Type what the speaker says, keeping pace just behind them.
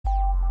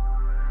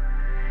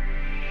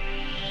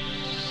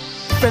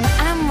From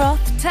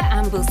Amroth to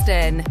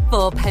Ambleston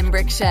for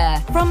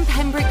Pembrokeshire. From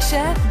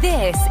Pembrokeshire,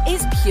 this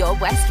is Pure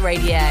West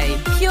Radio.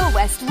 Pure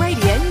West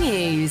Radio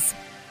News.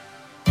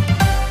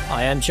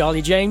 I am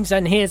Charlie James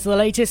and here's the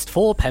latest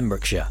for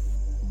Pembrokeshire.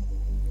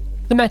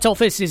 The Met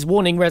Office is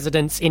warning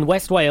residents in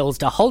West Wales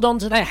to hold on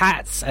to their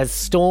hats as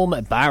Storm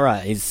Barra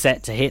is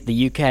set to hit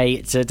the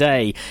UK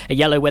today. A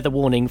yellow weather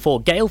warning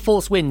for gale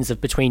force winds of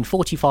between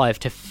 45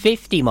 to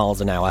 50 miles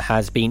an hour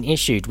has been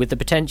issued, with the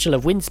potential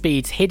of wind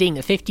speeds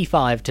hitting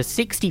 55 to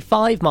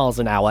 65 miles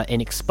an hour in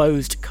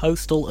exposed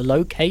coastal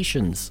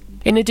locations.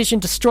 In addition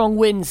to strong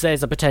winds,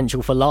 there's a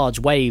potential for large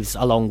waves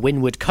along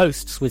windward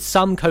coasts, with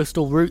some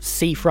coastal routes,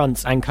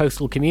 seafronts and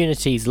coastal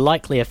communities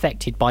likely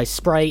affected by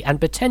spray and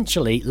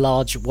potentially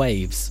large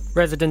waves.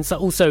 Residents are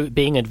also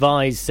being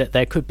advised that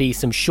there could be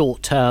some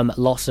short-term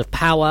loss of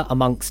power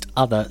amongst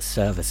other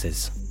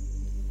services.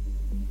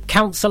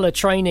 Councillor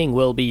training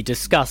will be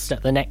discussed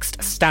at the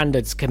next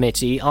Standards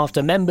Committee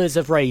after members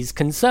have raised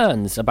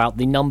concerns about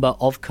the number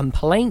of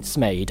complaints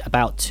made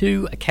about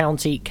 2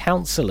 county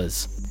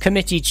councillors.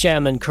 Committee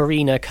Chairman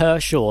Karina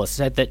Kershaw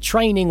said that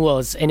training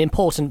was an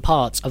important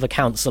part of a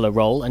councillor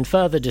role, and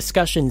further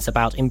discussions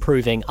about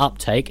improving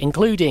uptake,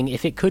 including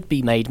if it could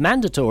be made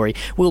mandatory,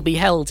 will be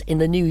held in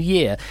the new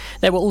year.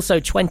 There were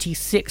also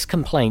 26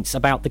 complaints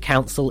about the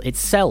council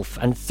itself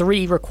and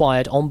 3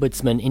 required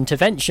ombudsman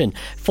intervention.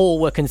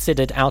 4 were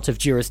considered out of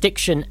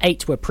jurisdiction,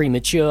 8 were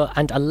premature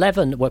and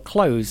 11 were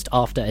closed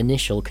after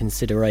initial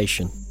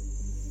consideration.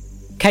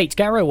 Kate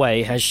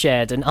Garraway has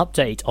shared an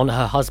update on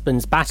her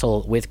husband's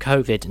battle with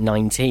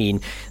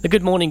COVID-19. The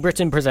Good Morning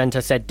Britain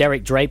presenter said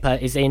Derek Draper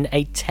is in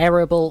a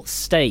terrible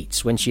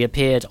state when she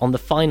appeared on the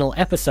final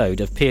episode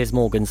of Piers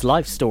Morgan's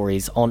Life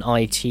Stories on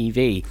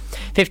ITV.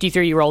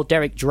 53-year-old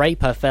Derek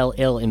Draper fell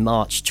ill in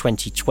March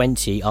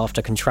 2020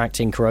 after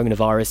contracting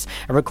coronavirus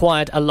and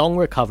required a long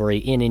recovery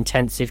in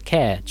intensive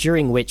care,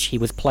 during which he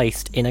was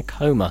placed in a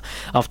coma.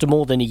 After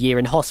more than a year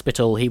in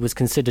hospital, he was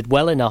considered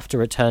well enough to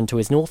return to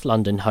his North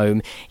London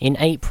home in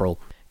April.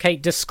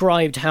 Kate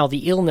described how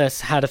the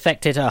illness had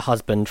affected her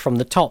husband from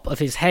the top of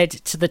his head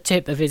to the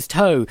tip of his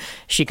toe.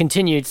 She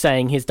continued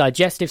saying his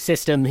digestive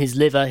system, his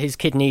liver, his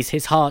kidneys,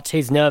 his heart,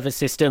 his nervous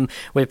system,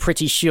 we're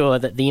pretty sure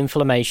that the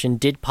inflammation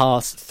did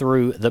pass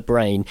through the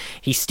brain.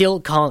 He still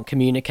can't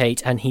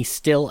communicate and he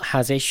still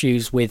has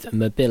issues with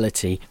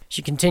mobility.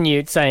 She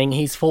continued saying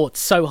he's fought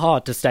so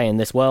hard to stay in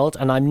this world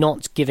and I'm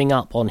not giving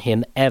up on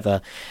him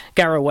ever.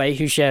 Garraway,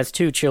 who shares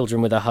 2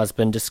 children with her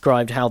husband,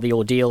 described how the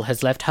ordeal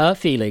has left her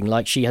feeling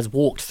like she has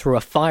walked through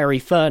a fiery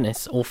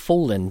furnace or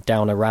fallen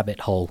down a rabbit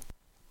hole.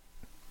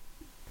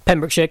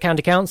 Pembrokeshire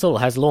County Council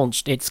has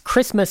launched its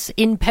Christmas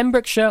in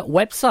Pembrokeshire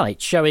website,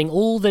 showing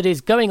all that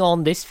is going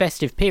on this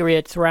festive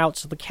period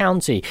throughout the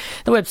county.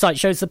 The website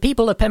shows the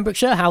people of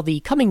Pembrokeshire how the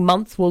coming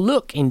month will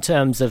look in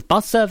terms of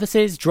bus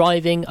services,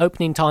 driving,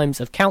 opening times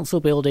of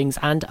council buildings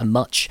and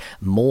much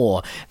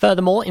more.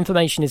 Furthermore,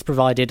 information is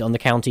provided on the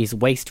county's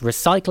waste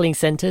recycling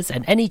centres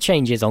and any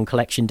changes on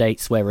collection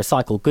dates where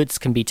recycled goods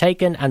can be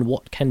taken and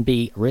what can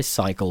be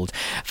recycled.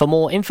 For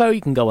more info,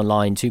 you can go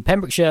online to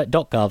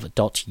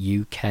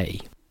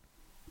pembrokeshire.gov.uk.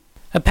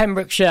 A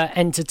Pembrokeshire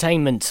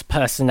entertainment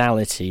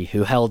personality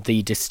who held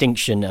the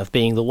distinction of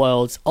being the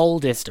world's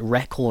oldest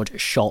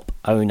record shop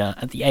owner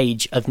at the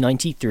age of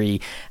 93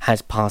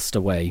 has passed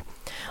away.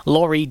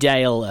 Laurie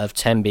Dale of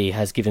Tenby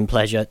has given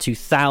pleasure to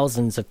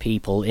thousands of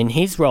people in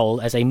his role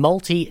as a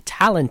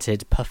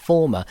multi-talented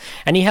performer,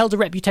 and he held a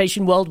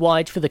reputation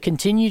worldwide for the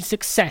continued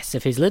success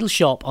of his little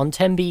shop on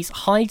Tenby's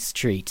High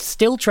Street,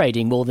 still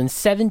trading more than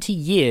 70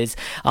 years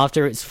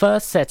after its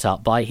first set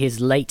up by his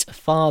late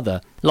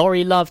father.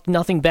 Laurie loved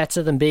nothing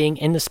better than being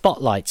in the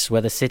spotlight,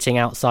 whether sitting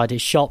outside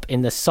his shop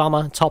in the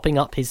summer, topping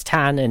up his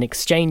tan and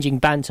exchanging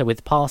banter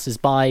with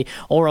passers-by,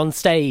 or on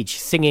stage,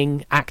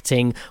 singing,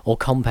 acting or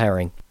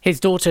comparing. His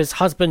daughter's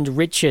husband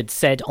Richard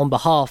said on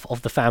behalf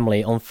of the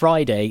family on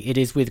Friday, "It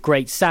is with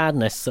great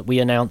sadness that we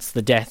announce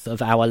the death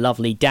of our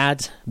lovely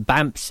dad,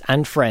 Bamps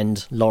and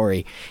friend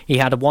Laurie. He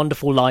had a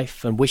wonderful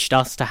life and wished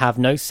us to have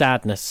no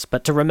sadness,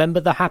 but to remember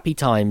the happy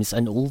times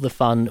and all the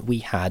fun we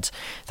had.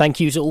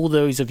 Thank you to all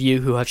those of you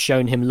who have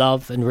shown him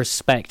love and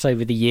respect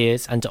over the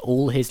years, and to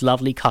all his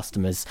lovely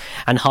customers,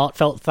 and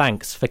heartfelt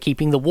thanks for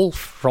keeping the wolf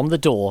from the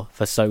door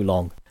for so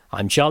long."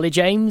 I'm Charlie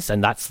James,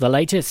 and that's the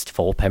latest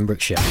for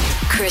Pembrokeshire.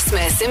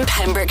 Christmas in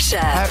Pembrokeshire.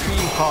 Happy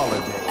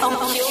holiday. On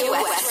Pure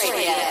West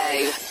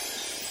Radio.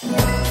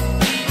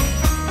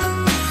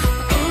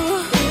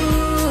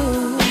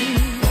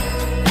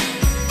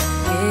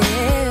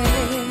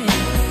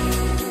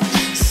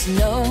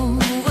 Snow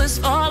was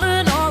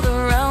falling all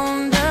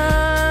around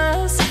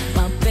us.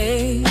 My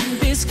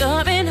baby's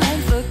coming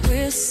home for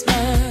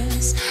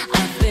Christmas.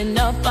 I've been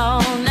up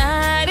all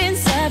night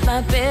inside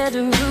my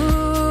bedroom.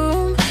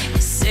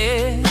 He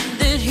said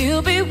that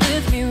he'll be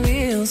with me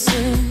real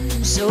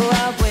soon. So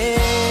I wait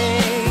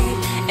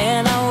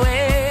and I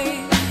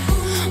wait,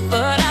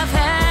 but I've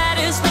had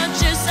as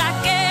much as I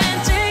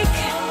can take,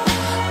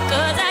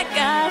 'cause I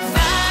got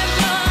 5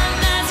 more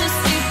nights of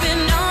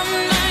sleeping on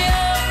my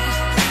own,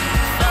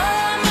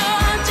 4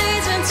 more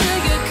days until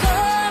you're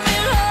coming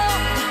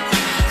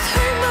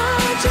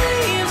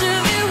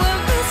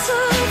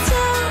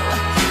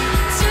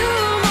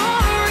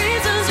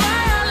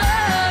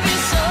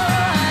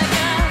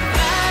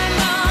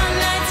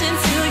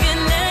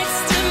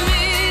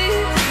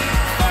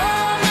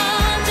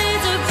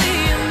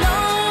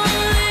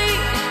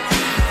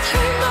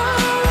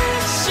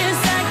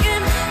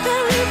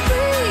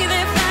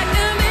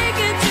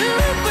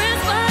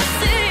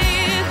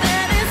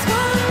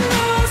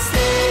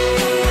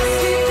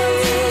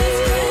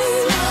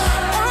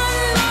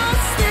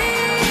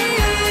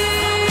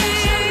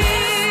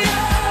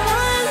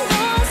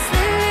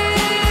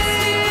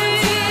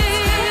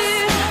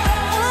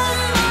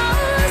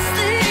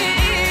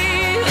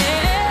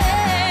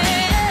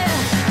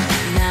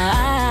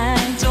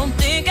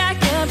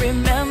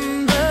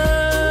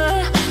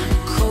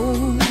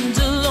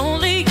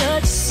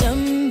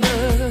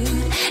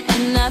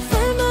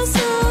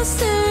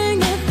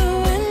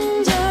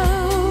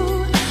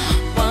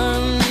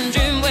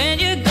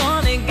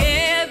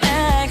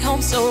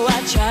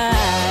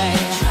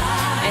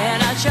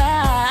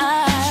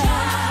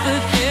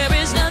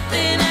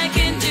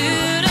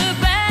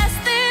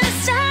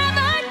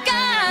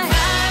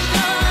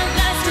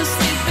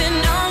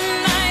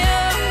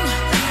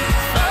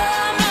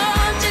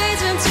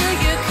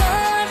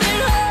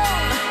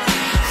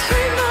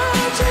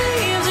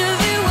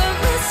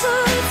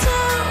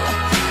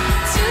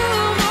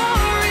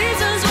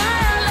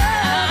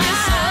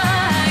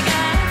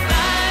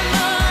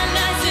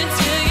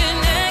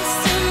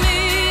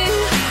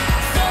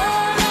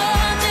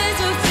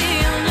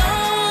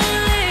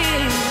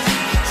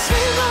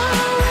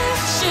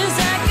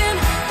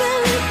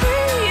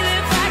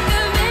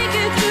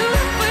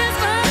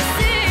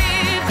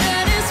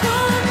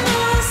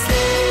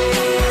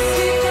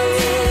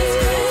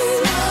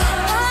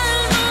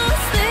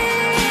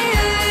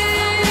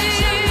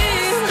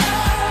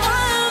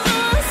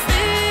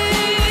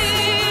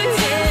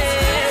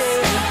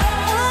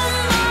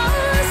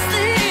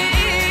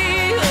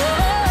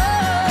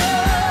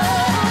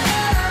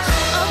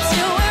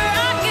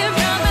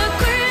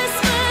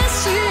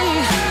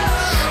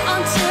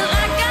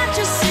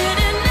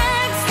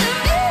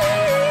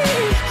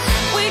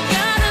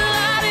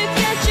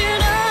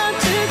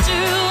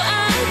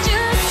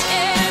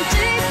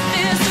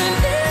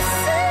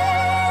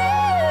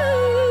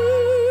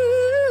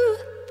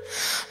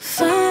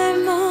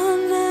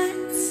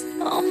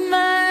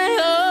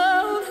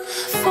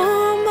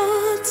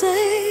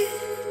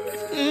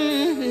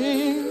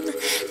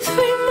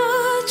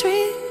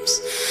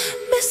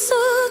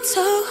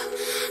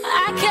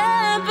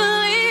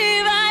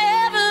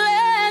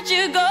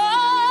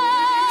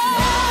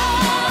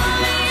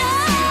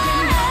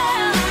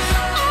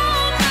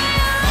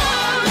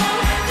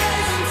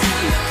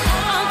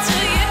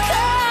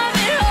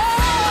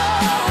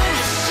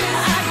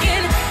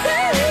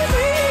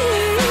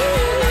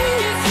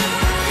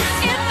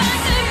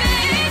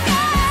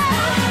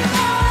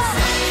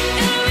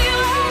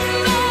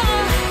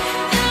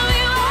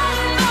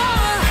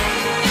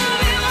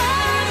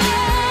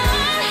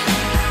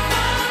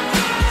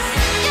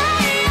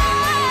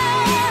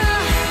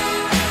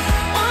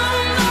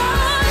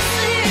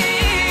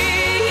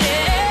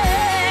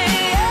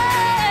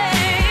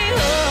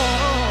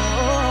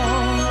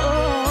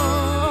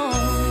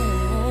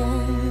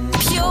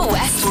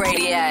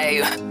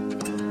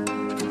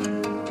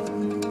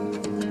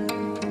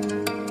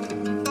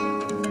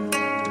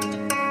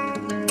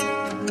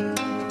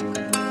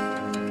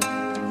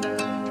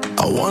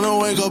I wanna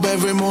wake up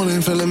every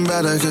morning feeling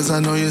better, cause I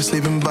know you're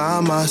sleeping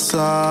by my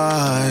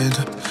side.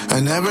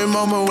 And every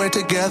moment we're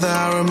together,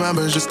 I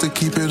remember just to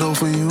keep it all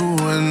for you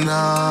and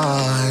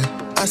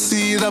I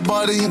see that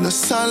body in the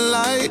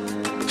sunlight,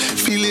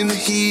 feeling the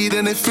heat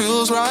and it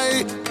feels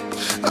right.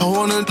 I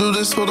wanna do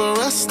this for the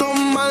rest of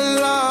my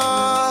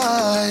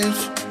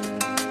life.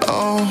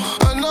 Oh,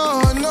 I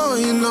know,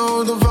 you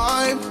know the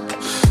vibe.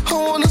 I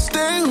wanna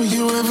stay with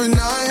you every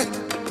night.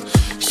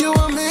 You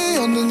and me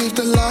underneath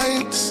the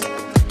lights.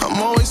 I'm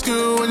always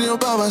good when you're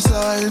by my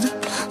side.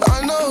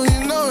 I know,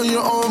 you know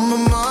you're on my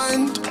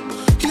mind.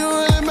 You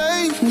really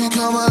make me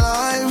come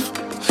alive.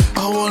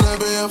 I wanna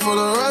be here for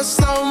the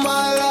rest of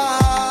my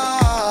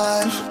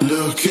life.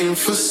 Looking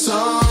for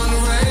sun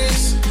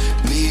rays,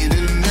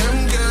 needing them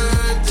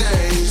good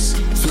days.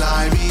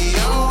 Fly me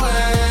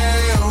away,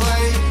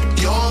 away,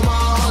 you're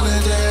my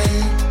holiday.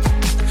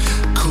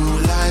 Cool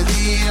like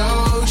the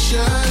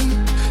ocean,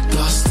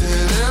 lost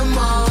in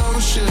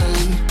emotion.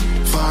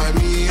 Find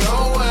me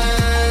away,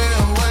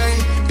 away,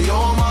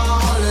 you're my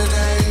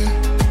holiday.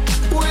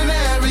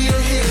 Whenever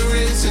you're here,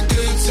 it's a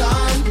good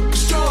time.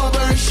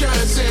 Strawberry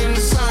shirts in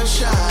the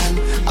sunshine,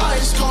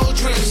 ice cold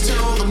drinks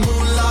till the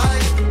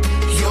moonlight.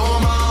 You're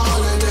my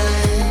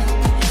holiday.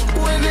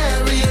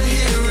 Whenever you're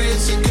here,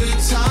 it's a good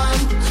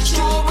time.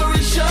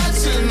 Strawberry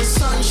shirts in the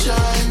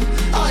sunshine,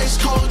 ice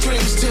cold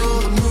drinks till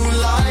the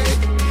moonlight.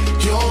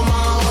 You're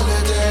my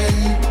holiday.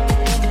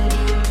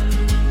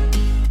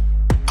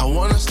 I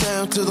wanna stay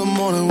up till the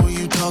morning with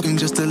you talking,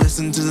 just to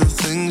listen to the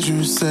things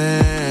you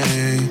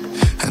say.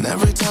 And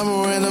every time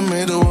we're in the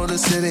middle of the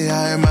city,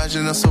 I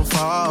imagine us so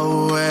far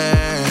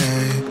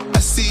away. I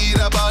see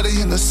that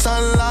body in the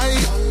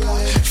sunlight,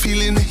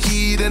 feeling the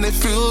heat and it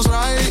feels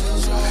right.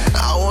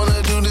 I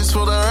wanna do this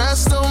for the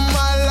rest of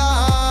my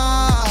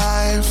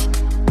life.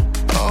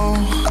 Oh,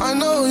 I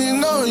know, you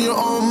know you're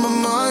on my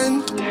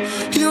mind.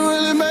 You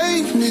really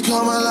make me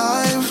come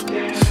alive.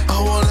 I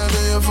wanna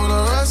be here for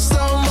the rest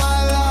of my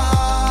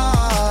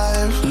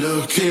life.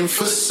 Looking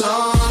for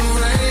sun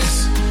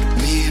rays,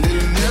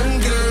 needing them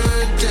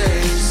good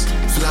days.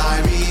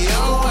 Fly me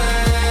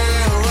away,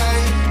 away,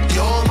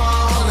 you're my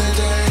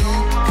holiday.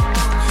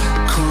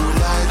 Cool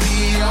like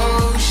the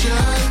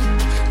ocean,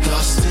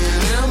 lost in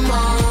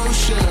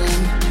emotion.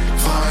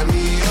 Find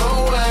me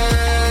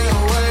away,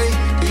 away,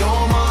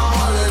 you're my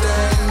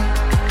holiday.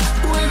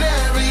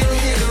 Whenever you're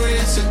here,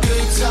 it's a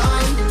good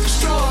time.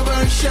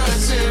 Strawberry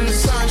shirts in the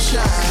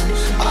sunshine,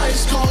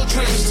 ice cold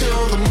drinks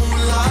till the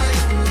moonlight.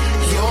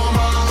 You're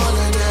my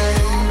holiday.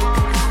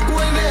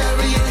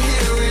 Whenever you're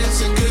here, it's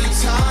a good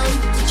time.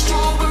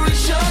 Strawberry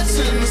shirts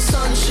in the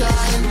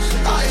sunshine,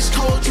 ice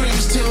cold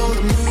drinks till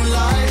the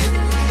moonlight.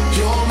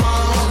 You're my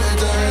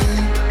holiday.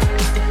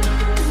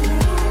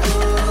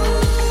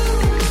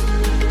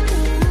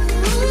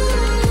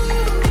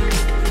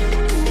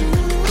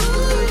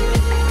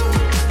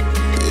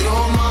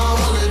 You're my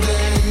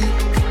holiday.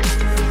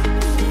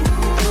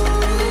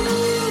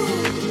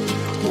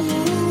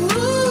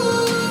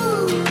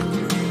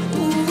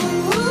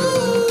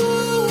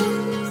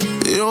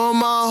 You're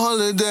my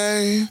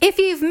holiday. If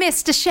you've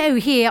missed a show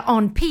here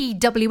on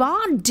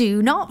PWR,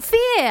 do not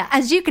fear,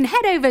 as you can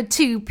head over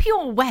to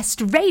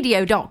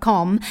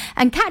purewestradio.com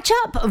and catch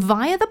up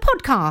via the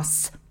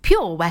podcasts.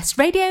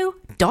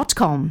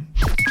 purewestradio.com.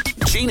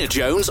 Gina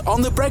Jones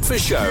on The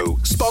Breakfast Show,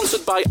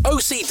 sponsored by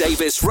O.C.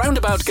 Davis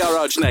Roundabout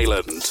Garage,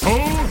 Neyland. Ho,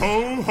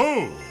 ho,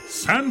 ho!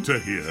 Santa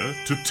here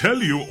to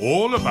tell you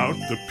all about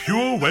the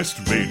Pure West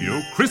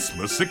Radio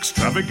Christmas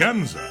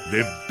Extravaganza,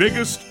 their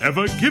biggest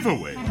ever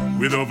giveaway,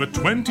 with over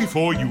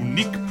 24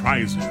 unique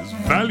prizes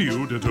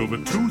valued at over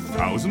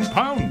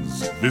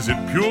 £2,000. Visit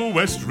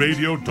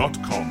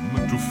purewestradio.com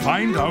to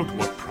find out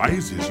what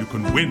prizes you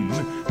can win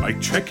by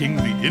checking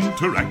the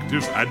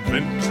interactive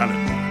Advent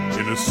calendar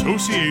in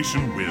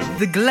association with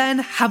The Glen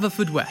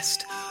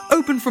Haverfordwest,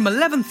 open from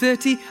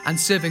 11:30 and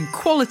serving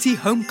quality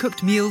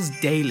home-cooked meals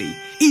daily.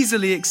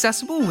 Easily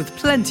accessible with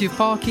plenty of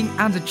parking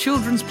and a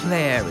children's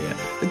play area.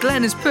 The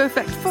Glen is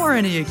perfect for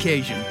any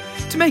occasion.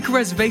 To make a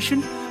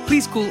reservation,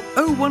 please call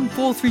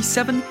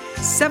 01437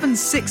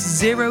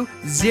 760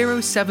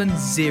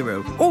 070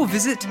 or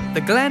visit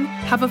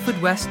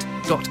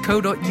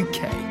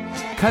theglenhaverfordwest.co.uk.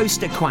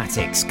 Coast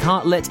Aquatics,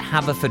 Cartlet,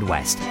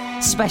 Haverfordwest,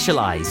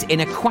 specialise in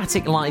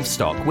aquatic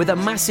livestock with a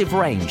massive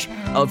range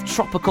of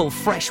tropical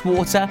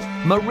freshwater,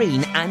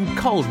 marine and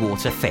cold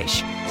water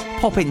fish.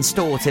 Pop in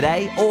store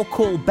today or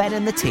call Ben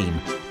and the team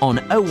on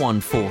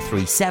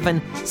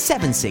 01437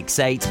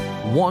 768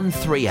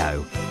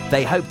 130.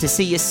 They hope to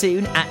see you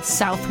soon at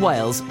South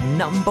Wales'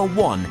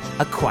 #1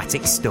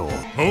 aquatic store.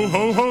 Ho,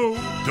 ho, ho!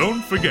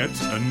 Don't forget,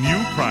 a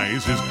new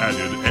prize is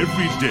added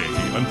every day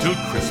until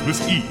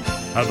Christmas Eve.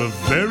 Have a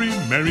very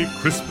Merry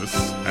Christmas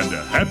and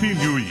a Happy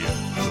New Year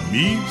from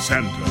me,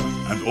 Santa,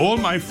 and all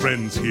my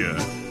friends here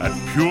at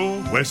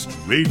Pure West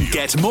Radio.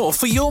 Get more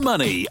for your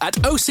money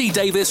at OC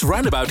Davis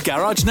Roundabout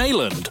Garage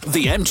Neyland,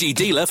 the MG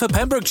dealer for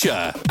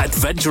Pembrokeshire.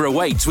 Adventure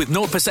awaits with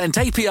 0%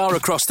 APR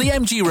across the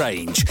MG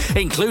range,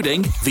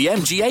 including the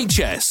MG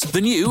HS,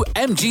 the new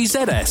MG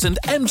ZS and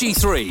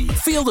MG3.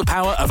 Feel the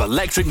power of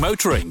electric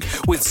motoring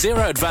with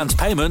zero advance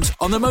payment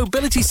on the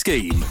mobility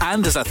scheme.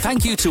 And as a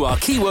thank you to our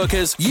key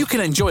workers, you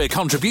can enjoy a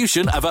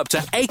contribution of up to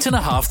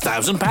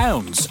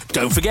 £8,500.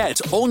 Don't forget,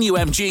 all new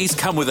MGs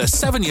come with a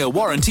 7-year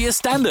warranty as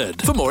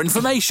standard. For more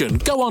information,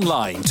 go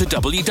online to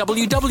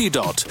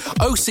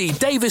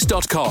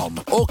www.ocdavis.com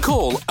or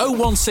call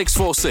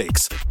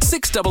 01646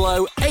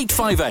 600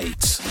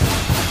 858.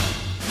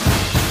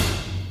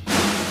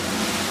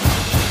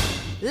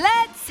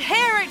 Let's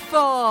hear it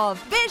for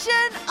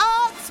Vision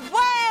Arts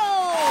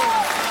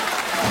Wales!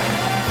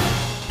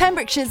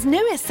 Pembrokeshire's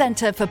newest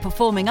centre for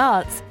performing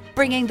arts,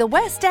 bringing the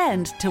West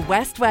End to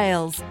West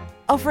Wales,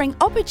 offering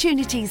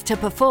opportunities to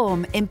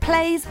perform in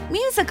plays,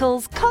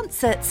 musicals,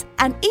 concerts,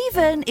 and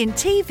even in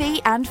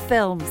TV and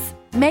films.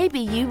 Maybe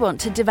you want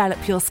to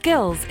develop your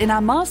skills in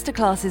our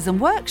masterclasses and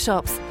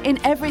workshops in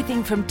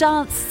everything from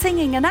dance,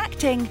 singing and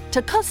acting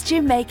to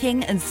costume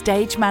making and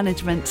stage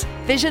management.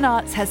 Vision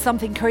Arts has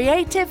something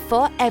creative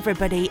for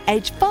everybody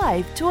aged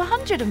 5 to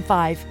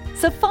 105.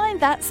 So find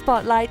that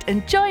spotlight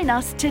and join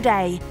us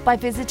today by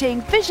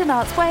visiting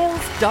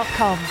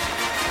visionartswales.com.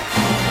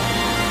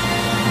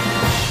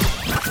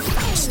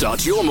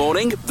 Start your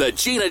morning the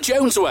Gina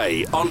Jones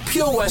way on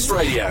Pure West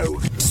Radio.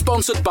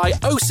 Sponsored by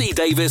OC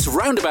Davis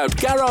Roundabout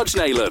Garage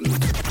Neyland.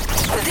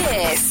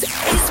 This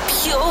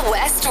is Pure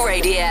West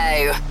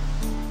Radio.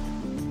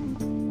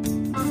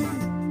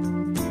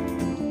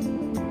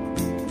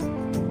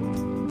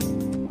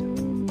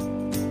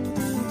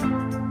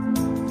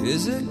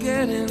 Is it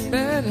getting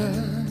better?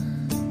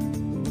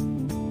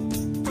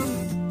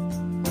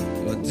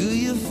 Or do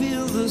you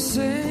feel the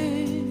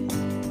same?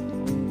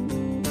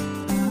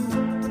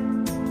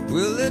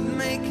 Will it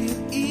make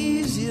it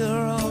easier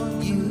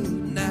on you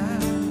now?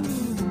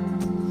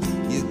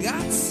 You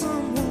got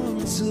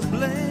someone to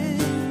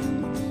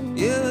blame.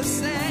 You're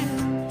sad.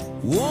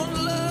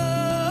 One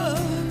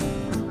love,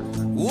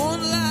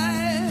 one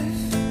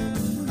life.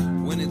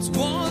 When it's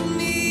one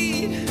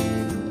need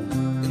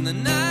in the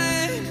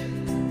night,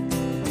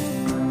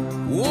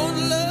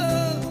 one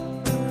love,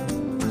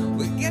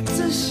 we get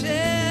to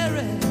share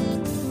it.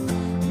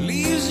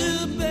 Leaves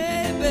you,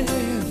 baby,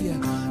 if you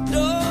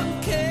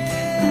don't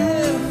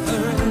care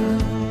for it.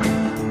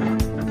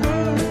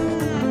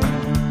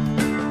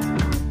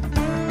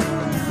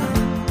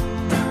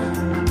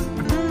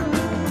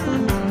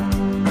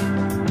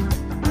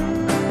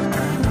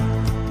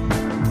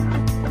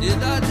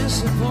 Did I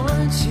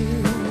disappoint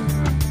you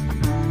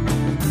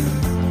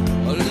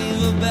or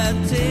leave a bad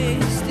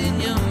taste in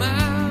your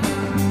mouth?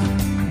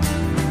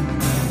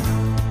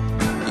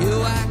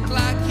 You act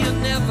like you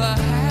never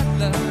had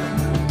love,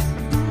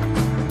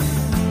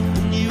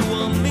 and you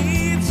want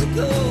me to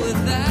go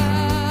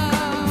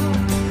without.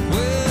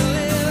 Well,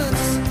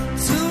 it's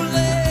too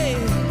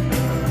late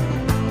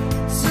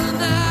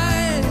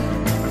tonight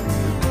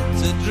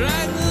to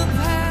drag the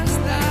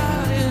past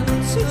out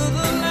into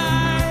the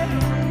light.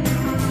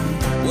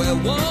 We're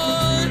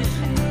one,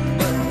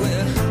 but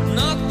we're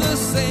not the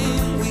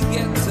same. We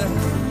get to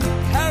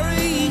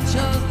carry each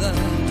other,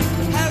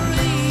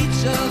 carry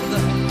each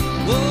other.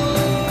 Whoa.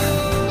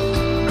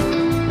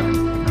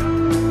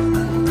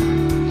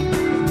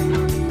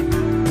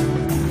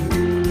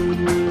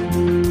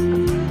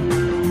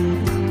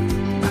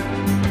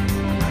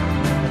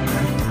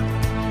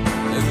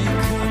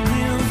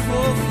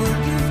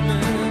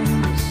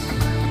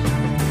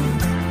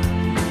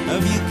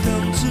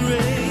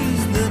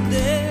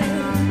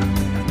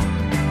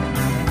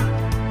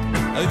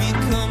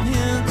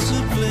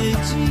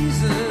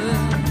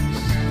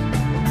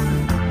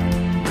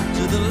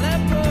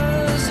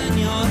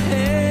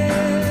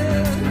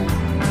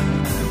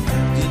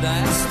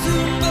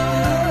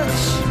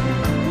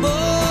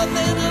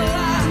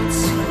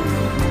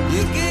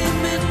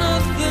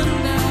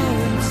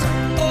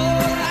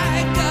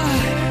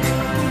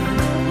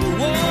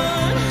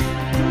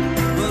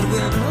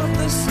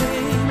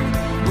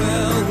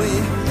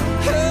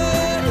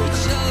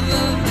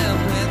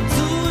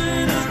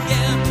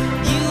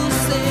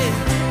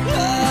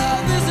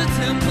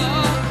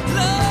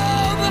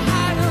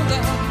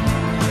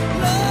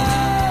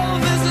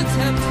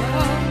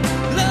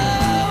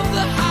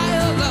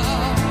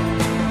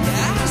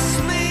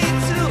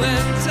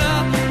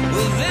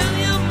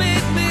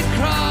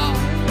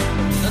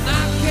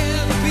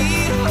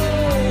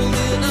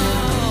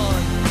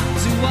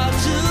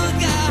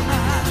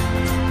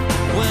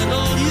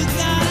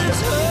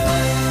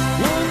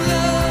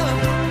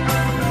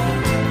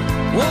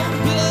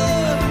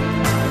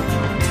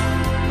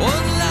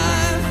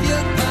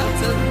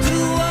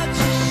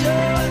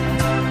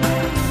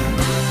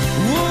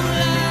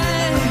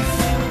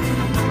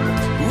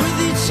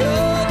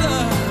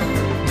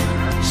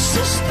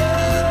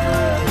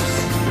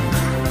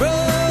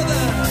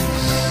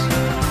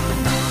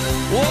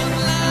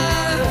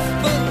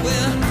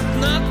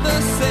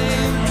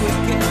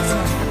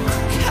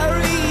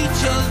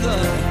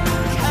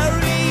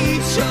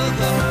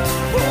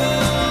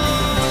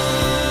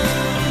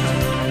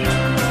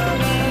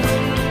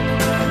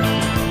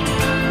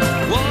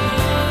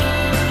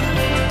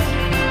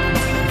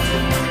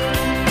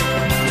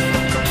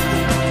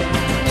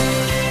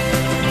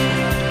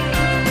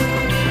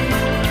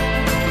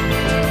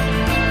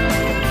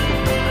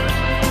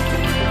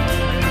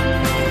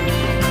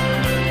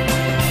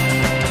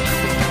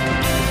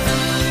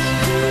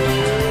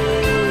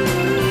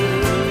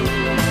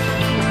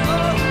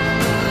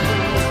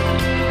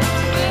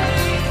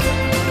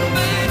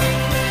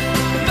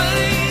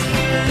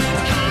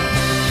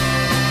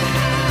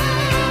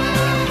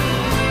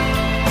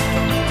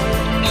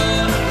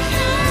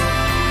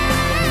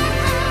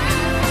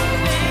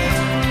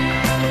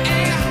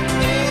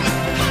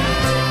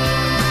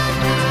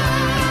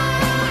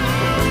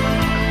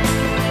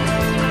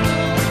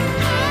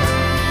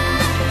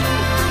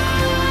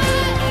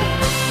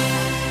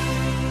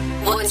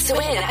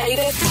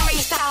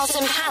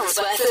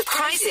 worth of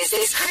prizes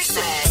this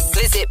Christmas.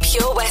 Visit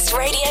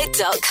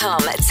purewestradio.com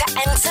to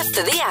enter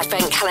for the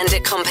Advent Calendar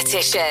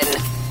competition.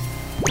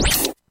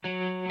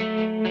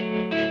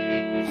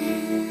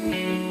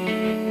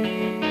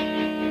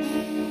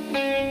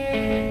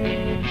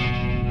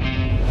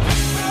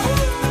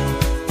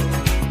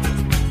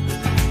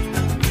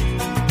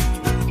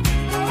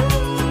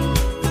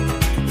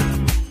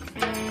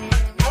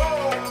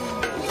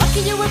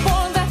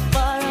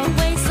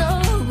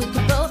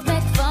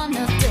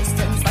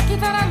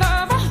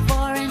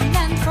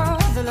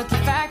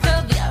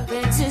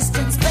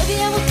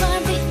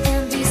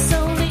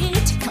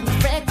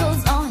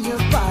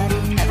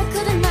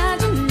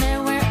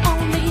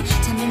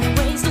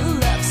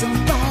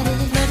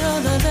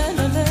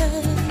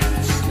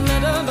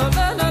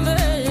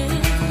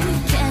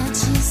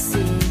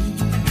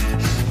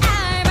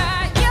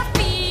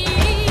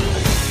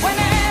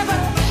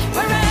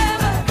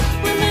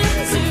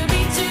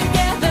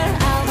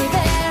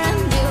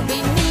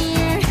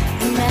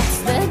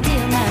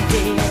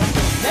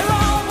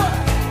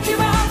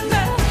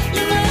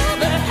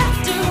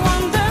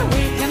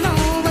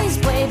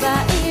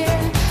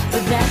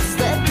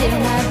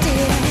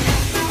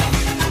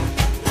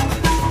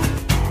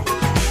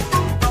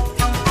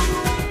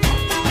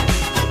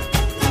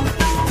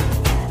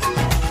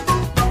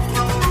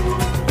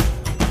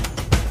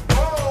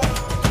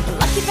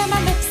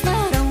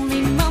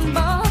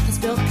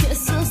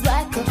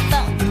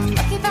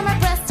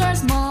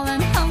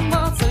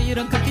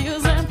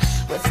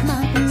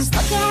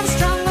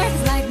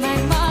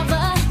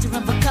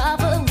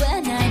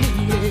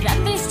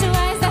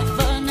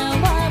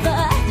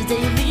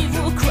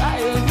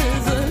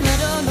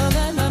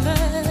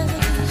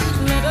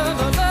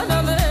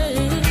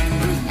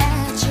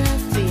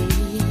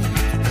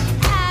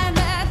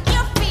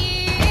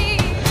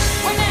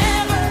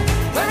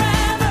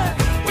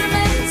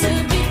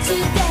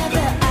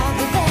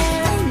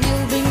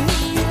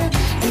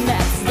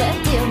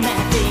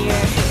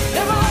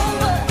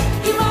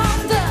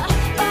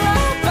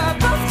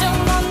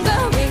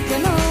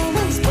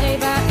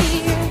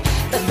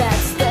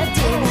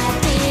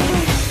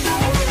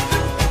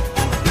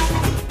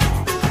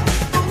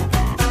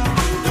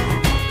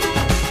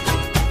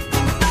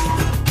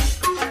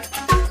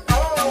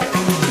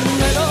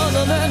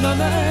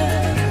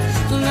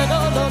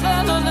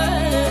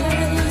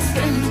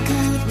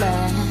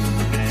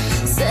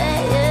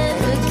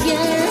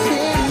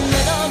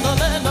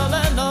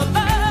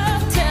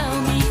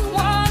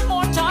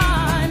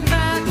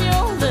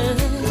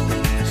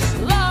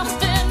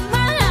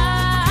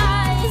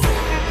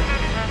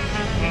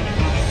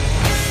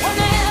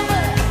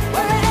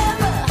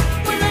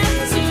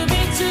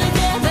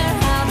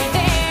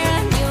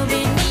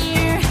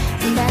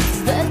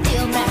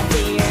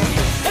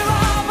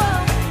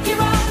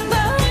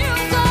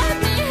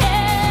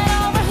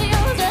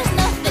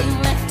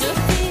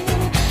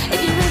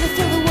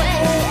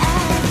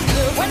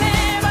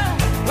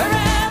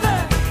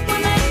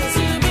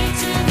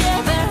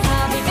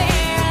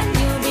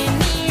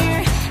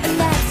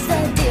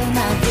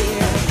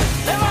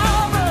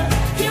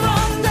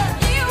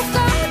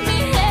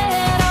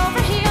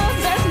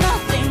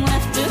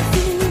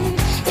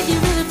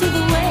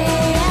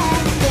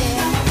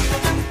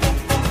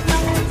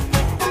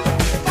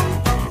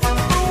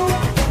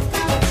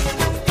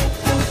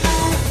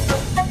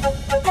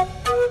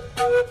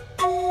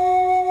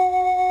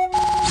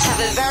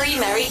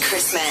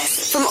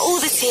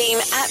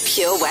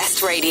 Pure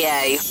West Radio.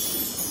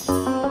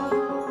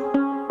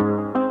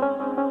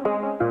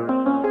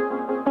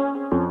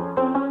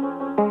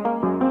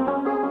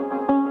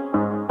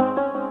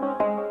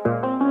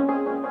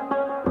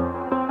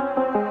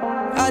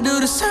 I do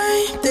the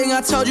same thing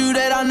I told you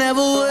that I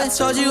never would. I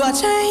told you I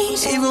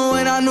changed, even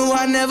when I knew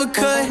I never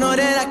could. Know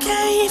that I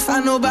can't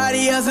find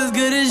nobody else as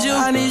good as you.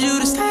 I need you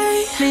to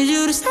stay, need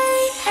you to stay.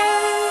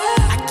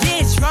 I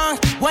get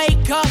drunk,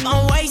 wake up,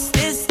 I'm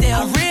wasted still.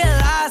 I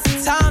realize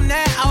the time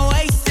that I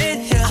wasted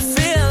here. I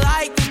feel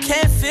like you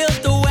can't feel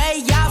the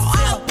way I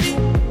feel.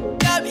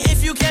 Up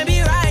if you can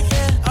be right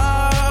here.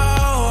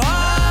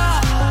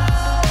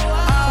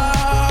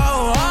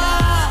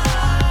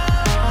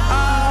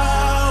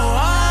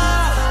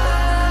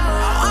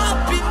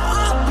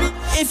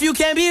 If you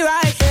can't be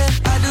right, yeah.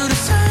 I do the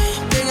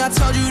same thing I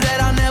told you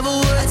that I never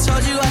would. I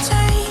told you I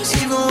changed,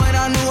 even when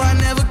I knew I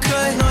never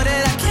could. Know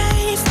that I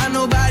can't find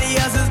nobody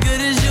else as good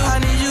as you. I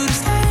need you to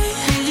stay,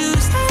 need you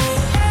to stay.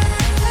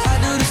 I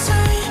do the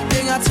same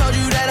thing I told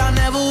you that I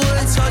never would.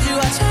 I told you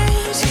I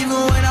changed,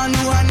 even when I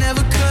knew I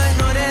never could.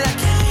 Know that I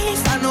can't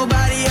find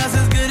nobody else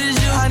as good as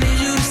you. I need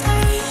you to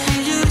stay,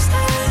 need you to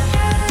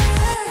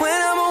stay. When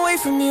I'm away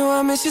from you,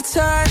 I miss your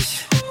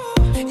touch.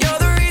 You're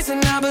the reason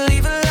I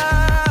believe in love.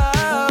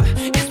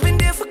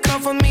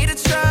 For me to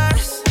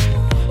trust,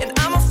 and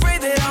I'm afraid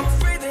that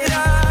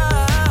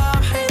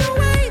ain't no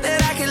way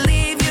that I can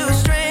leave you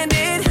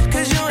stranded,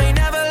 cause you ain't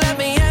never left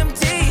me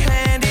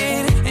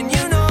empty-handed, and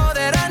you know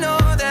that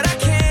I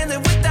can't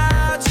live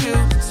without you,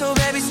 so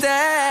baby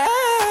stay.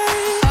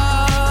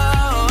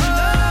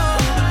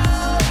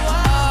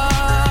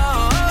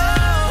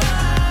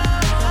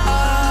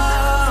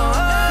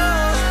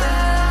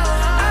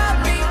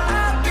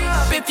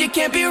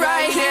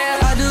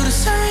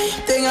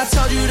 I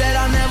told you that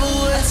I never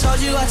would. I told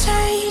you I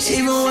changed,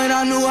 even when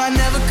I knew I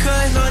never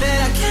could. Know that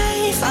I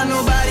can't find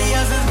nobody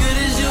else as good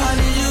as you. I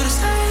need you to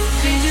stay,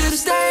 need you to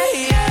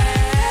stay, yeah.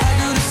 I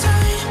do the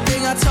same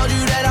thing, I told you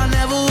that I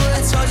never would.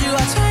 I told you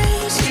I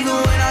changed, even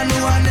when I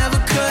knew I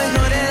never could.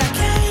 Know that I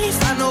can't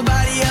find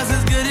nobody else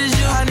as good as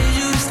you. I need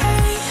you to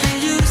stay, need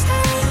you to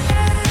stay,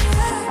 yeah.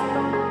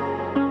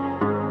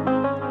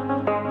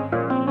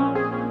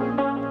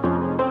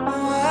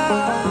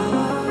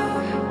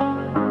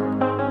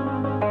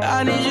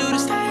 I need you to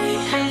stay,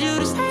 need you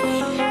to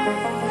stay.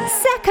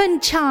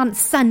 Second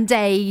Chance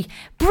Sunday,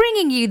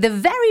 bringing you the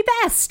very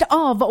best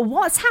of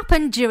what's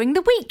happened during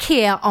the week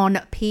here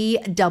on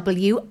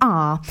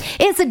PWR.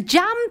 It's a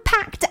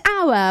jam-packed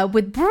hour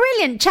with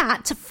brilliant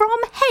chat from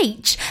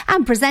H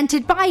and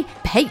presented by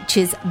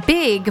H's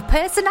big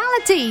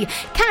personality.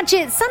 Catch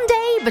it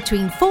Sunday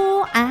between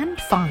 4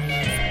 and 5.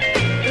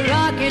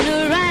 Rocking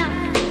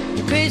around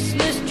the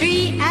Christmas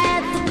tree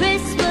at the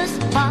Christmas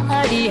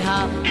party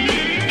hop.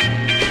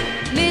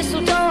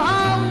 Mistletoe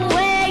hung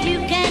where you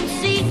can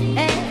see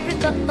every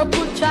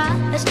couple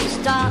tries to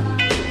stop.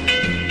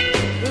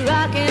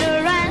 Rocking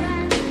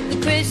around the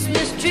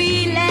Christmas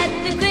tree, let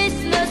the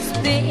Christmas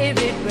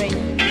spirit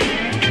ring.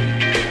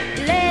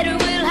 Later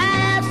we'll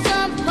have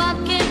some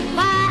pumpkin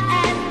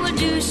pie and we'll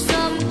do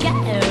some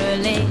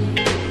caroling.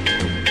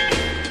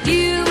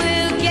 You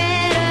will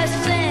get a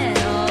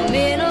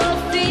sentimental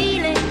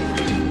feeling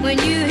when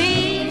you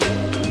hear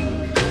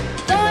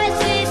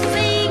voices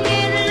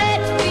singing,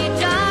 let's be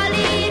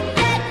jolly,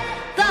 deck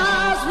the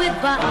halls with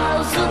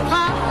boughs of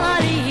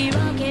holly.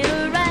 Rocking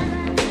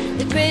around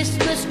the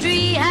Christmas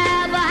tree,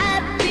 have a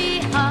happy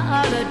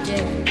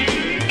holiday.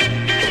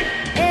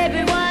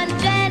 Everyone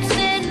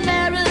dancing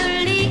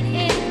merrily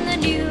in the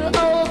new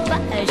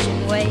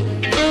old-fashioned way.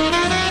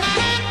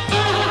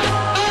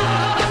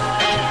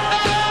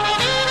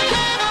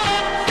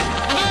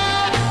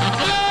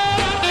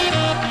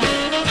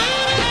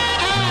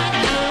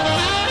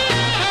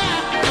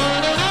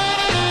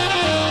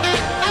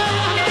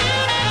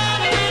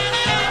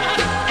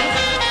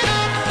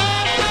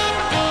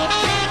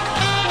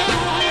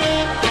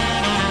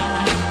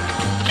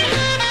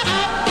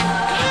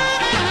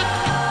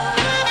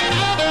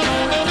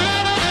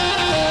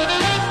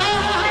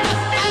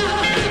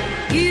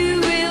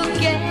 You will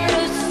get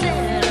a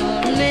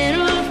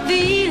sentimental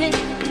feeling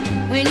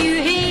when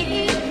you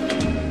hear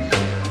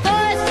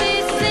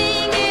voices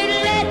singing,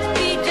 let's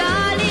be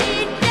jolly,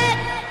 deck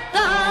the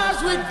halls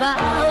with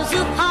boughs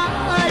of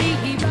holly.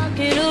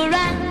 Rocking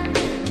around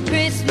the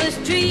Christmas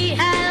tree,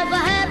 have a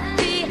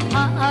happy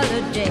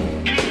holiday.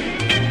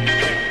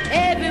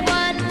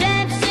 Everyone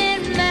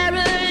dancing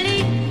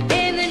merrily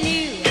in the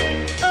new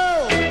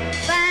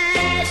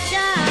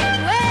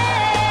old-fashioned way.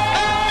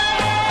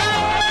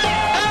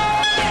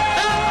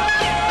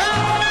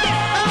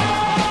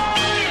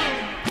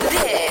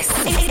 This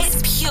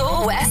is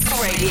Pure West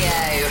Radio.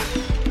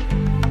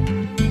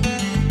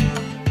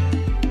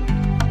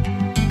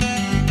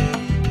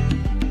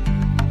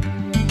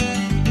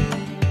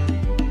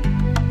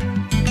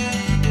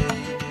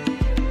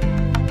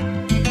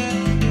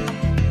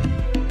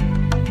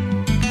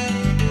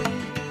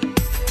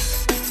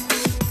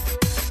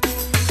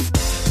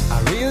 I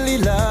really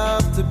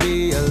love to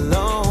be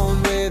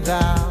alone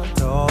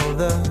without all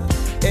the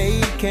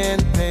ache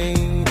and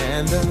pain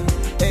and the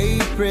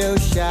April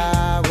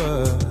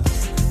showers.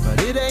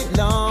 But it ain't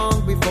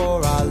long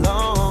before I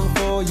long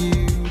for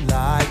you,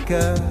 like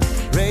a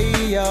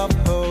ray of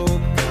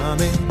hope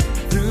coming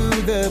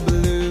through the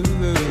blue.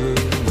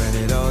 When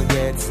it all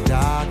gets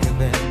dark and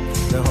then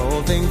the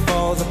whole thing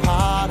falls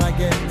apart, I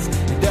guess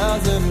it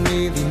doesn't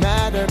really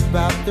matter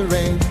about the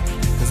rain,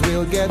 'cause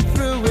we'll get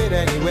through it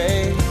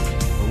anyway.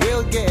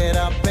 We'll get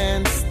up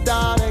and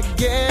start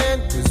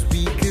again, 'cause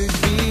we could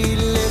be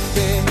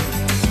lifted,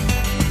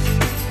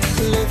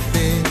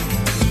 lifted,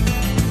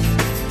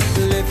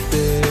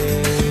 lifted.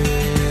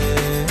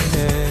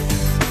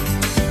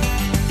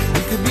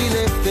 We could be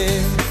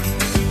lifted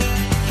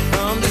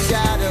from the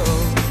shadow,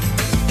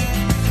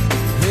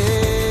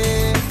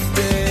 lifted.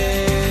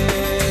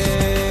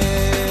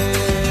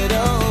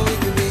 Oh, we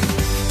could be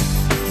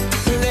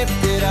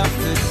lifted up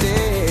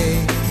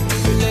today,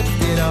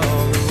 lifted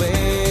all the way.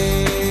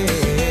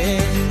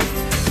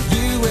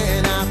 You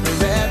and I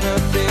forever,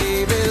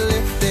 baby,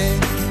 lifted,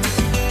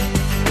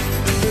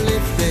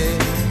 lifted,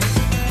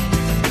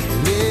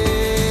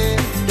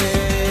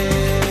 lifted.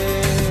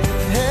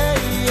 Hey,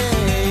 yeah,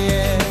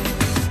 yeah.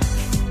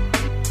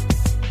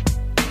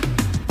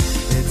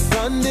 It's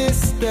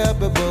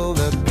undisturbable,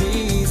 the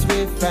peace we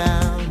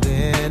found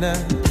in a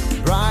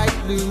bright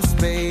blue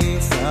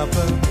space up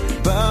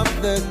above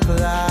the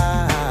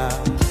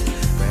clouds,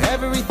 where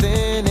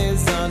everything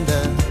is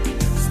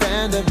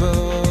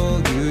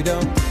understandable. You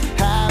don't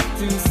have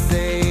to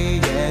say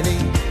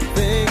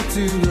anything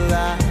too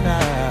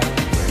loud.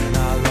 When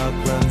our luck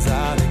runs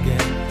out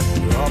again,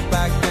 we're all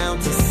back down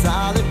to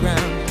solid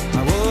ground.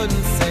 I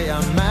wouldn't say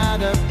I'm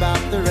mad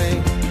about the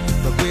rain,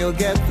 but we'll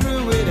get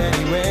through it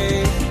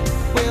anyway.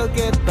 We'll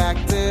get back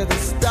to the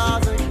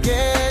stars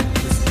again,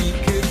 'cause we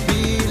could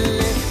be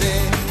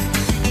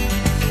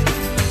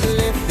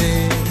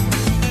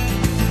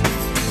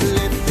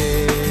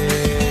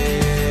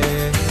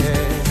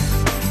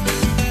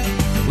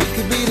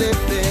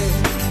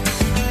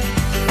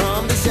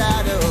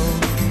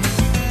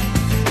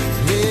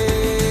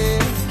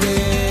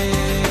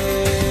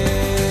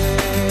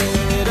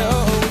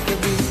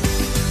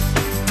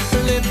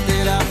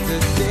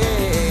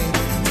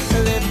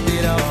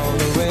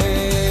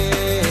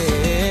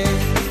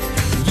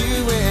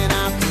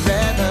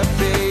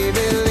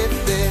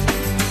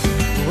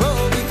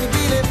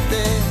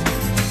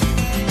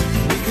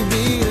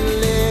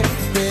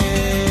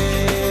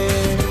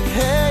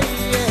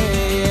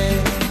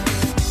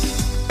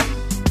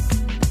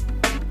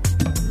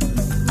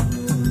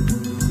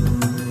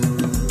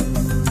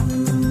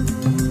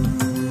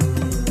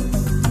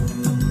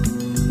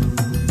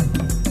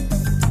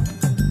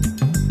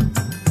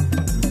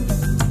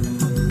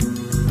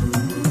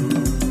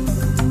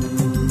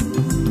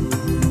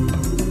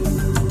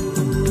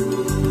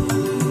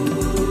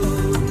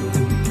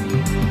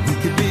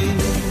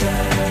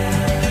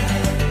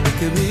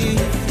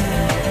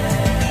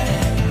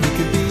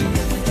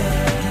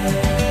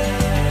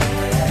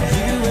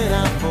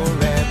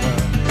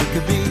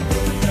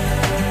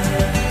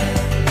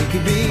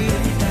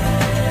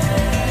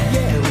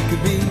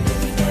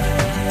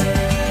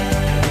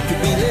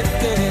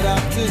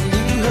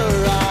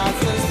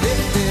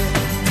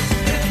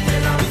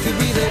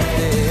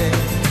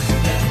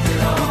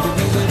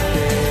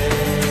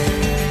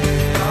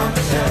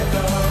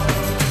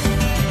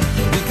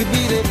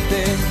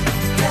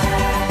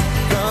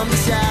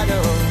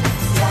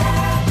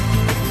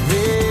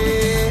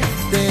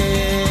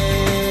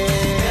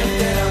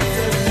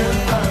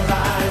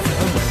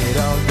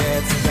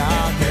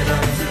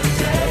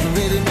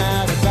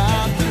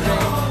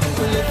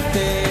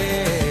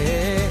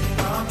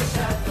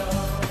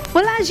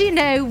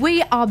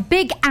are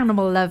big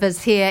animal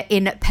lovers here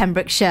in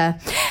Pembrokeshire.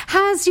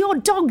 Has your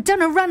dog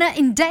done a runner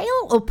in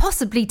Dale or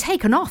possibly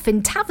taken off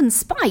in Tavern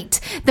Spite?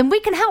 Then we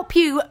can help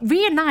you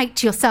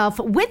reunite yourself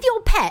with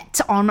your pet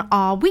on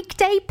our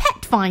weekday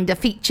pet finder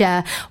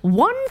feature,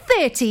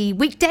 1:30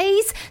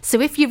 weekdays.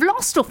 So if you've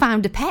lost or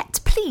found a pet,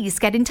 please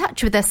get in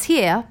touch with us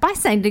here by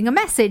sending a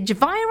message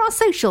via our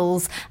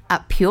socials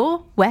at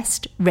Pure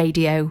West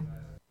Radio.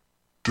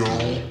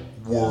 Don't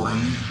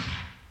worry,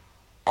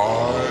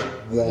 I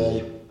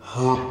won't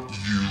hurt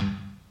you.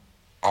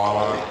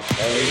 I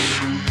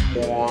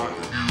only want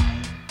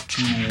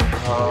you to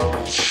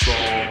have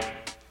some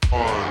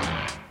fun.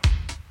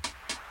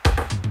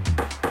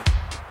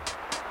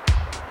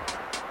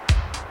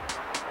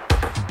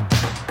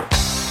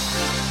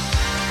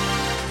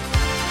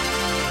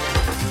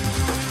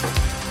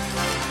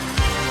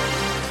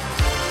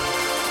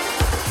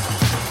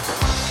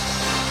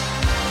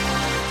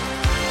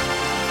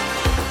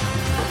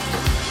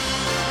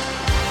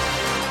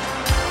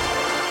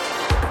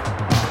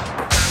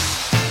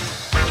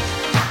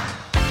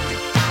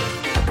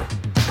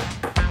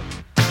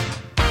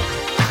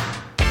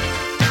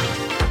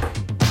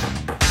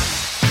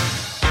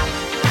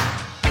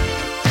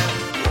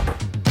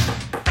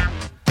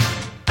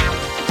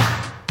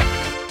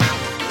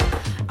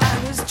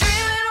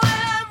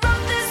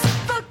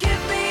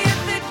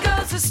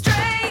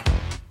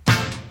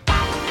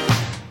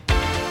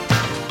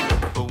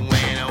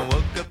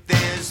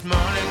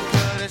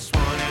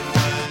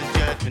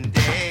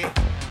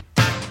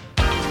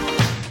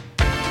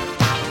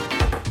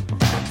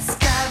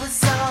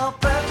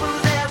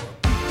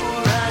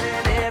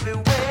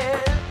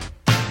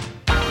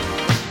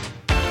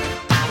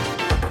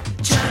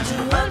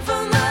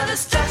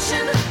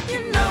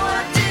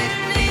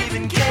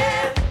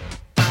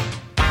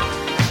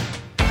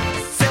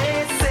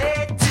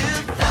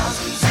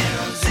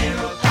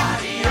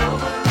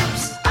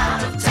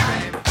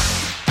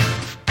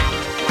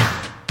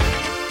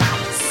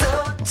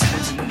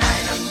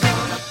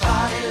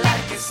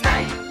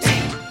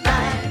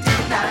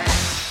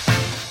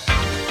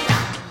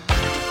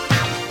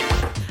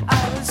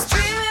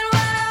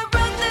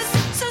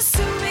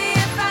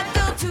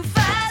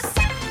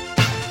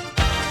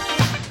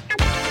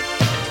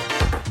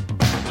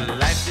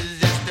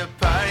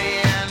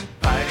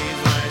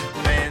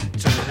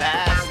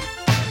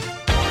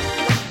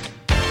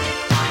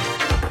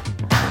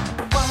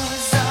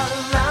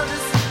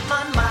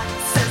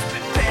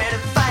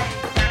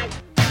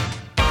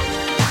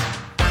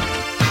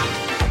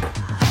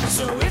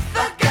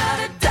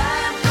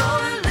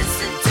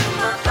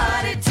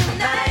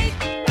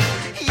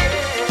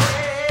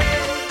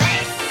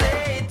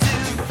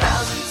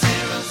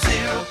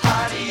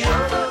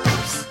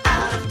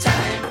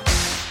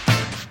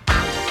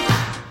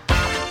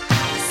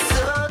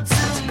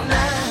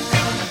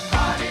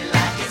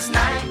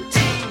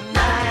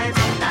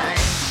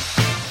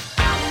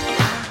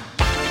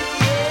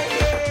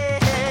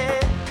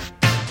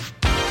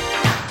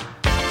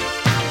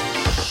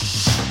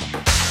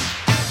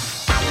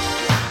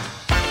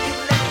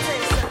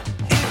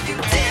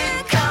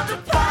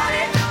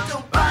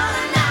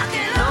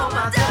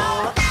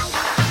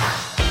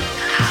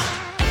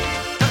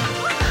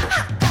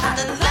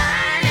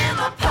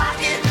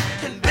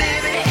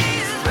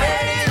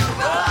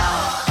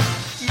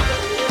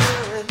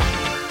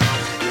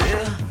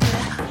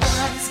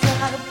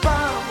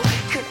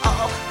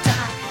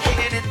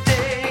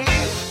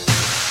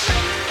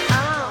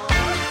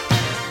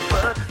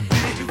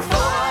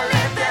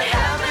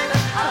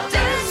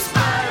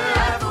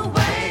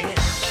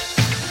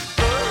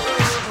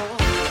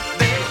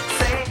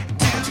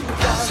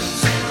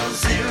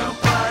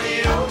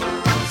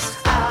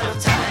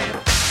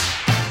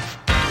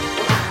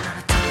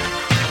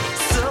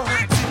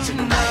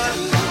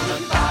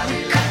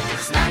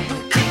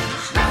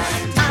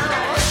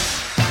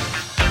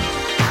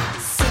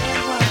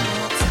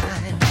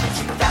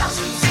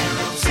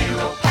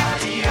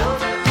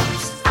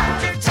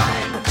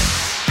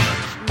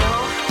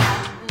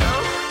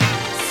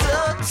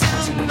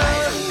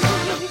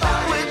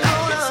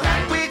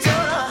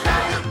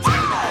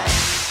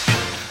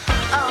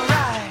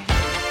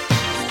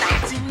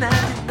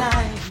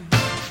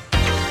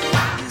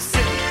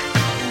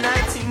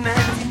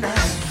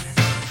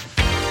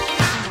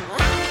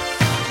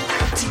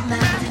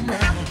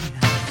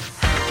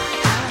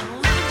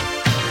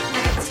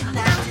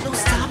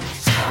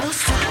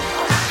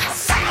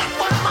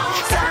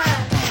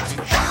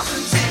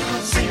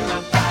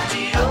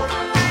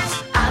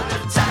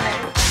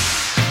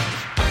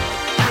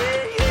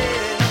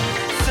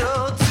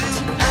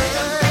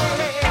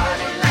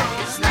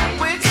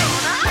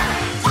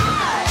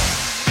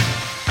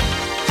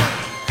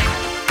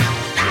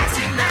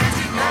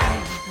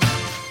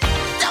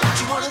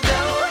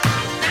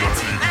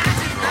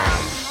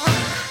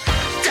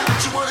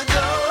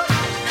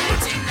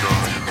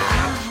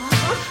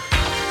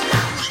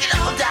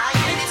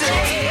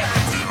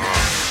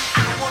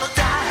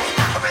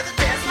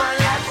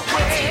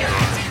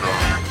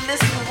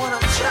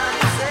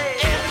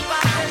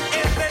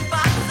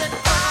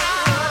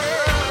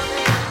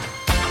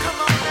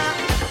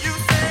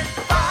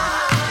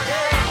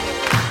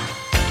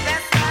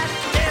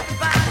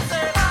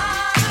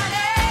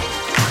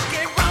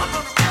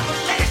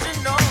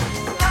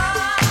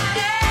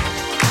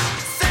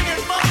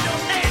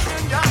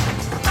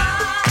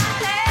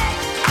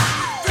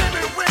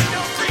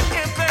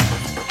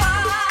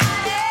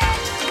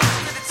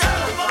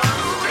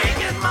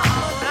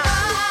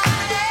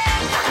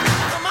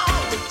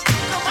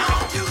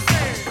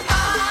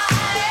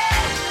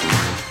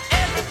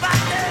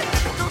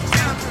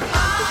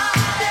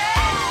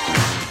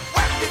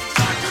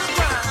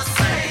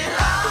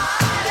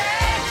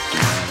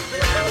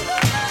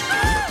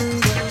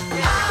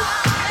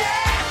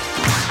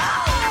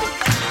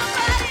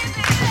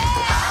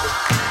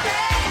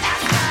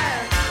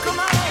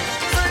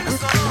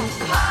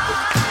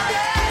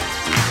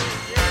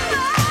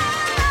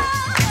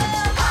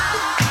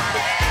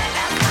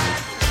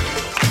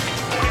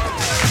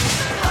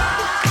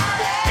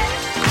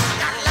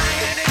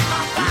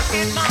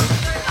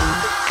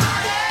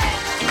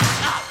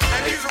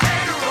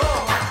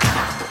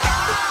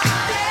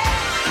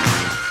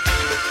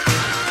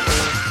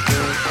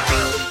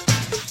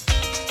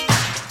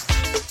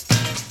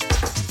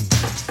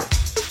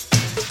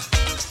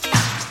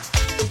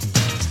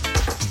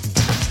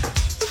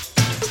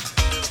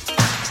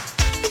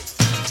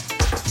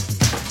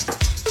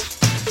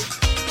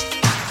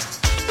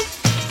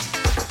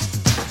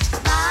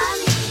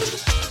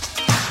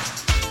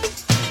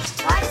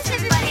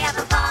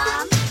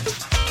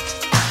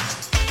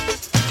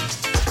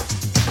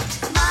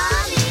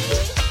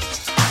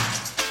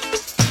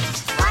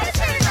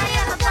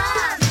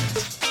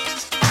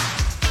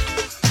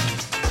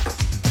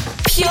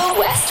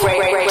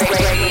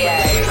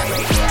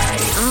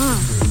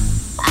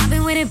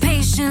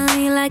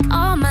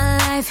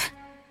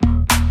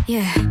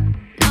 Yeah,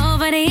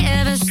 nobody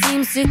ever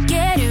seems to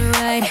get it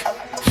right.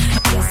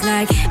 It's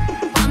like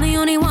I'm the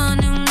only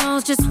one who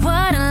knows just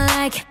what I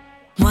like.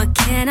 What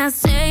can I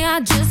say? I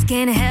just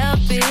can't help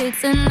it.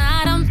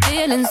 Tonight I'm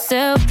feeling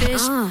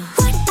selfish.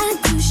 What I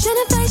do,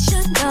 shouldn't I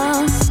should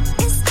know?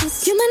 It's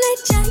just human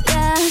nature,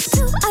 yeah.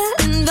 Do I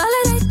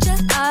invalidate you?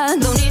 I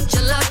don't need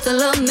your love to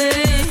love me.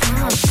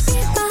 Be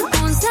my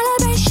own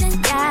celebration,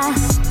 yeah.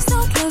 So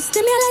close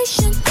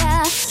stimulation,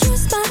 yeah.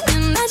 Use my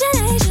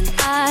imagination.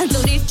 I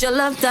don't need your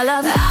love to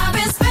love me. I've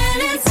been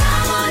spending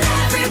time on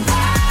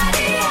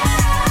everybody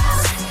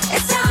else.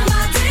 It's time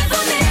I did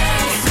for me.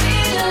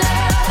 Sweet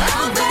love,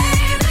 oh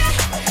baby.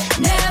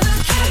 Never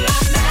kept my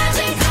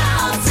magic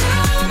all to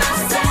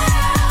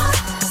myself.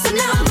 So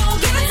now I'm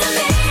gonna give it to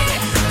me.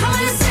 Come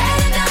on and say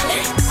it now.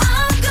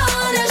 I'm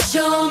gonna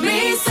show me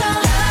some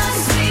love,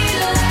 sweet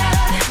love.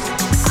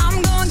 I'm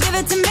gonna give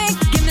it to me.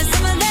 Give me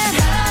some of that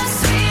love,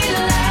 sweet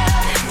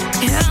love.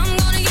 Yeah, I'm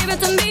gonna give it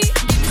to me.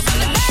 Give me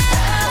some of that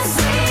love,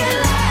 sweet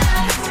love.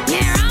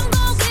 Yeah, I'm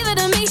gonna give it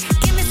to me.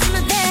 Give me some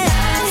of that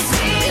love,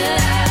 sweet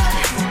love.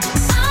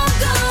 I'm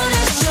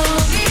gonna show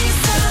me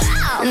some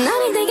love. And I've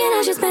been thinking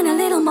I should spend a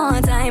little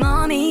more time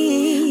on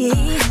me.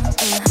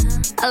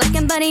 I like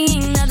him, but he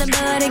ain't nothing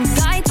but a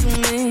guy to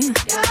me.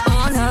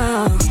 Oh no,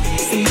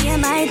 so me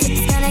and my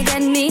dick's gonna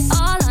get me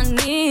all I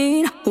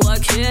need.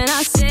 What can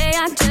I say?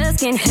 I just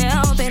can't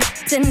help it.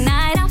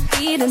 Tonight I'm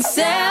feeling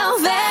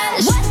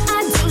selfish. What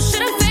I do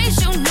shouldn't face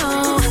you,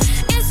 no.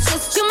 It's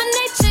just human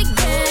nature,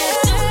 yeah.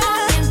 Do I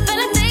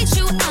invalidate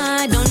you?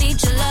 I don't need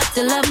your love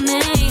to love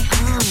me.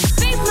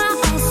 Be my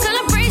own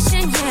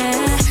celebration,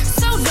 yeah.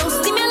 So no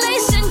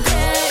stimulation,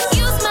 yeah.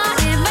 Use my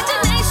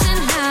imagination.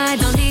 I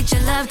don't need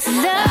your love to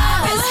love.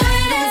 I've been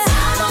spending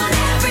time on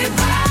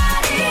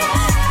everybody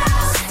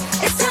else.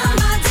 It's time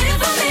I did it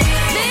for me.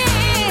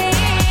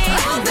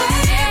 Oh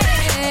baby,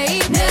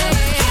 never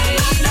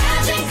kept my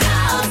magic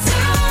all to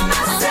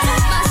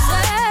myself.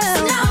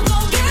 So now I'm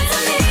gonna give it to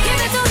me.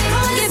 Give it to me.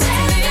 Give it to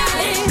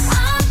me.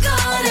 I'm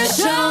gonna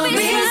show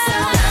me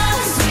some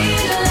love,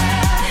 sweet love.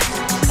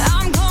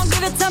 I'm gonna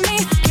give it to me.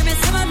 Give me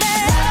some of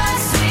that love,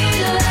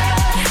 sweet love.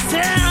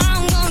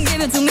 I'm gonna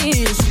give it to me.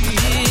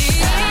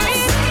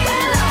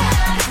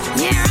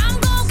 Yeah, I'm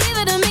gonna give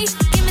it to me.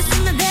 Give me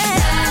some of that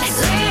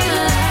sweet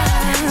love.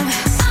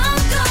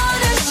 I'm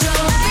gonna show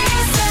me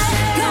some.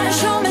 Gonna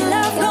show me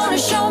love. Gonna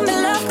show me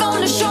love.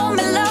 Gonna show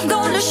me love.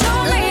 Gonna show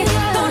me.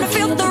 Gonna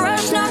feel the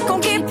rush. Not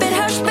gonna keep it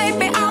hush,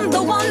 baby. I'm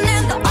the one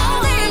and the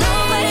only.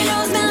 Nobody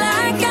knows me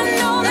like I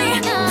know me.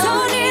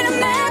 Don't need a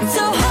man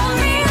to hold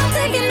me. I'm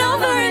taking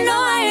over and no,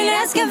 I ain't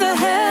asking for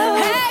help.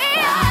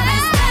 I've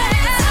been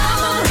spending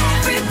time on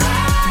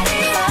everybody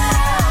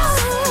else.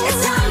 It's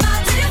time I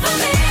did it for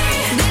me.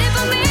 Did it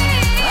for me.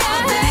 Oh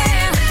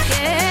baby,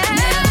 yeah.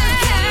 Never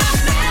kept my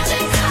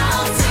magic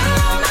all to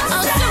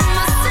myself.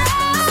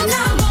 So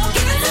now I'm gonna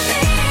give it to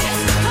me.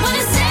 When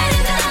it's said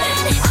and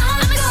done,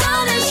 I'm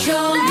gonna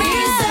show me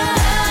some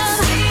love,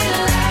 sweet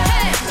love.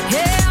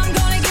 Yeah, I'm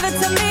gonna give it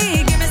to me.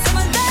 Give me some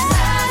of that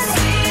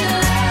sweet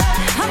love.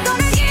 I'm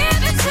gonna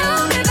give it to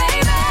me,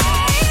 baby.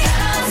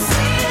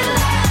 Sweet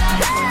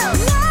love,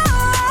 Lord.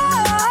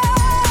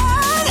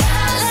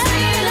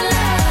 Sweet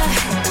love,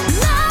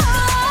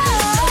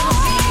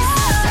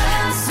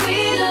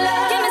 sweet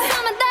love. Give me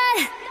some of that.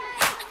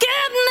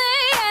 Give me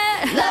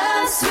that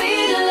love,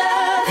 sweet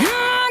love.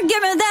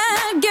 Give me that.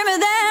 Give me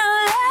that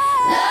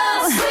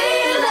love,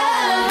 sweet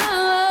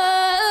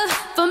love.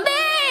 For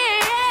me,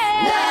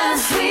 love,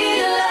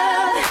 sweet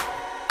love.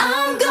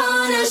 I'm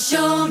gonna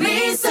show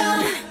me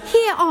some.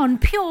 Here on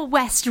Pure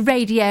West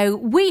Radio,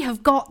 we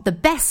have got the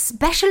best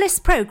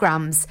specialist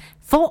programmes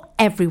for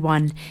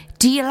everyone.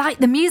 Do you like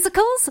the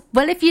musicals?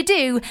 Well, if you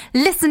do,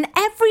 listen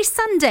every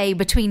Sunday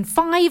between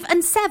 5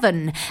 and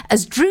 7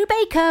 as Drew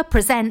Baker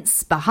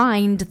presents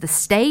Behind the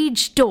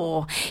Stage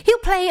Door. He'll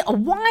play a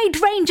wide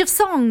range of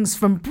songs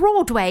from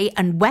Broadway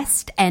and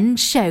West End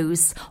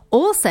shows.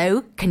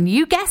 Also, can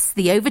you guess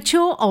the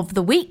overture of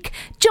the week?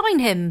 Join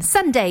him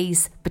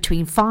Sundays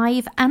between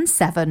 5 and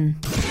 7.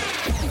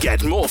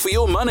 Get more for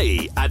your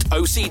money at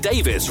OC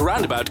Davis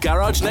Roundabout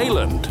Garage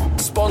Neyland,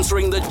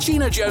 sponsoring the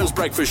Gina Jones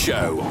Breakfast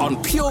Show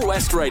on Pure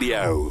West Radio.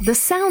 The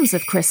sounds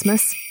of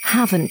Christmas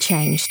haven't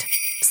changed.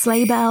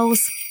 Sleigh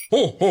bells,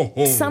 Ho, ho,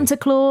 ho. Santa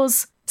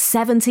Claus,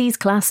 70s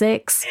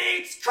classics.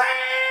 It's Christmas!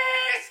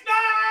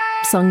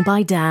 Sung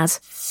by Dad.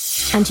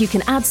 And you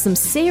can add some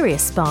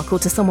serious sparkle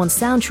to someone's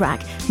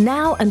soundtrack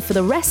now and for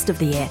the rest of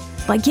the year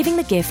by giving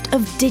the gift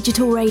of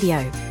digital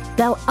radio.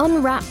 They'll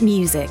unwrap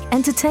music,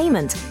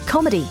 entertainment,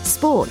 comedy,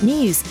 sport,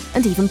 news,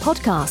 and even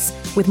podcasts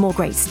with more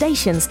great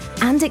stations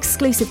and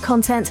exclusive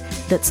content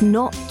that's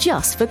not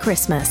just for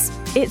Christmas.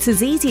 It's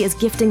as easy as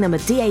gifting them a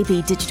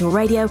DAB digital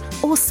radio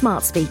or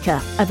smart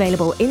speaker,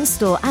 available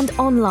in-store and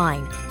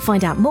online.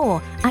 Find out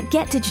more at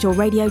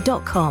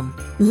getdigitalradio.com.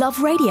 Love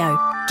radio.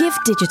 Give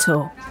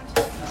digital.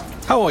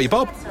 How are you,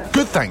 Bob?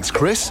 Good, thanks,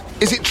 Chris.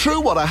 Is it true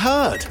what I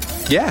heard?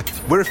 Yeah,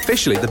 we're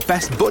officially the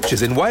best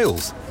butchers in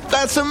Wales.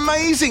 That's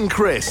amazing,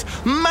 Chris.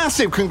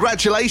 Massive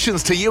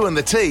congratulations to you and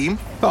the team.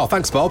 Oh,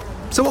 thanks, Bob.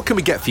 So what can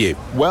we get for you?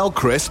 Well,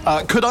 Chris,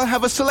 could I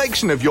have a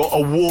selection of your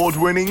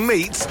award-winning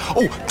meats?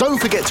 Oh, don't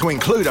forget to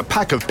include a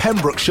pack of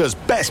Pembrokeshire's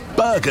best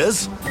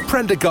burgers.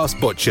 Prendergast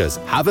Butchers,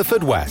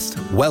 Haverfordwest,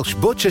 Welsh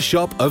Butcher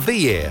Shop of the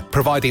Year,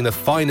 providing the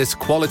finest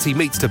quality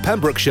meats to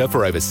Pembrokeshire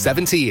for over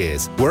 70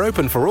 years. We're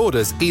open for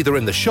orders either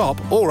in the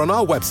shop or on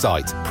our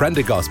website,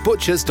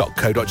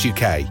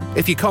 prendergastbutchers.co.uk.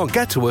 If you can't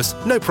get to us,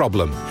 no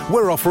problem.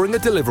 We're offering a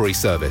delivery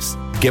service.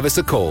 Give us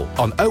a call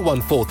on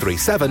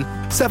 01437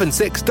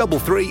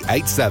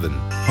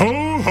 763387.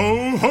 Ho,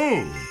 ho,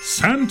 ho!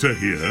 Santa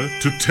here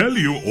to tell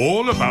you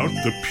all about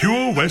the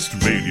Pure West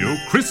Radio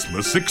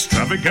Christmas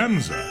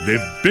Extravaganza, their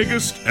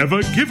biggest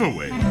ever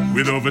giveaway,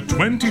 with over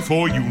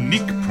 24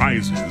 unique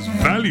prizes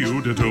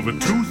valued at over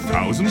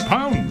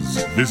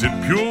 £2,000. Visit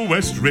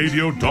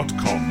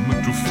purewestradio.com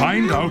to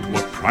find out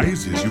what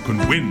prizes you can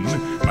win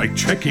by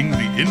checking the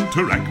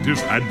interactive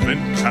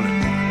Advent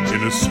calendar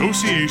in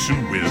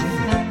association with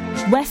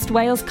West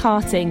Wales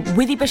Karting,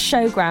 Withybush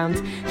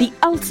Showground, the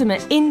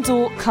ultimate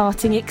indoor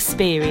karting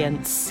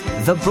experience.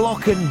 The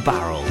Block and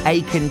Barrel,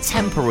 a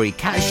contemporary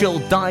casual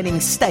dining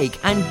steak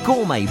and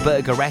gourmet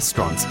burger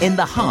restaurant in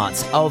the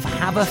heart of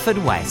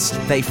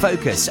Haverfordwest. They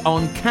focus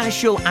on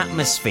casual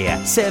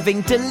atmosphere,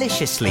 serving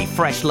deliciously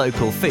fresh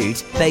local food.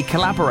 They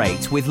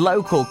collaborate with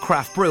local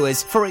craft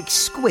brewers for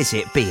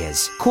exquisite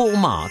beers. Call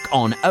Mark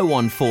on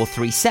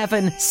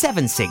 01437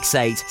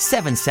 768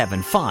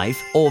 775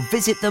 or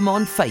visit them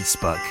on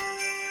Facebook.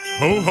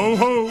 Ho, ho,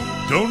 ho!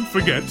 Don't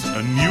forget,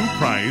 a new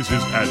prize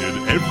is added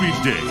every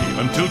day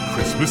until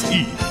Christmas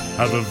Eve.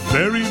 Have a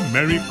very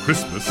Merry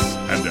Christmas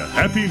and a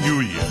Happy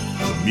New Year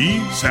from me,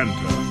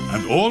 Santa,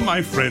 and all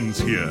my friends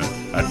here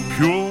at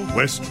Pure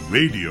West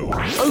Radio.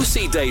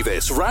 O.C.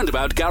 Davis,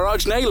 Roundabout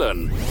Garage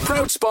Neyland.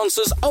 Proud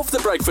sponsors of The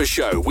Breakfast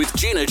Show with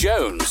Gina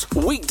Jones.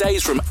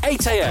 Weekdays from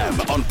 8 a.m.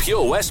 on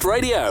Pure West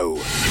Radio.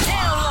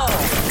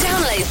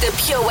 Download the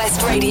Pure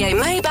West Radio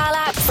mobile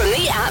app from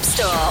the App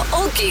Store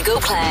or Google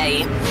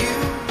Play.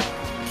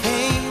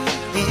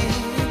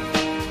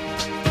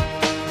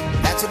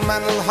 That's what my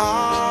little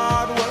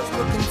heart was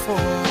looking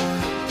for.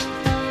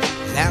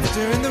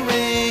 Laughter in the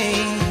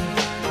rain.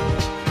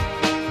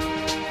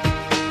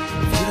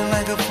 Feeling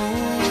like a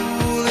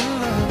fool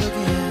in love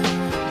again.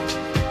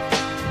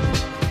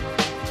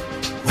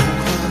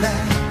 Oh,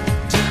 that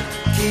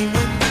came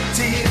when the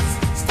tears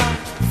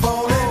stopped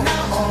falling.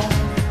 Now all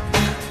I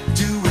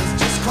do is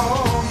just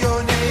call your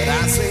name. And I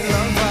say,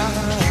 lover,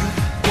 you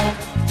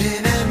walked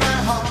in and my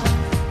heart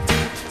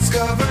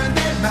discovered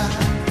that my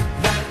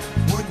life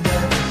would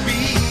never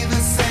be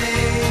the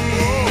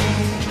same.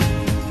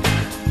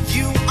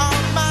 You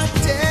are my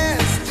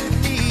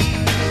destiny.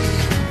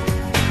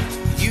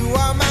 You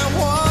are my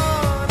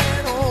one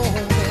and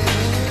only.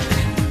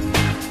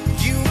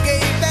 You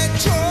gave that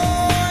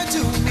joy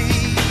to me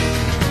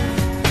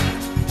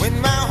when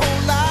my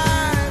whole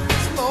life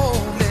was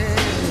lonely.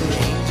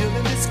 Angel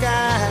in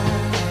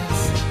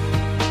disguise.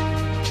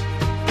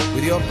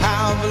 With your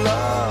power of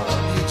love,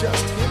 you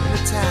just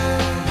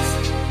hypnotize.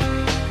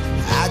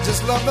 I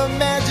just love the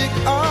magic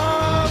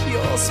of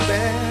your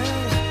spell.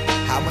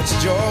 How much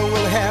joy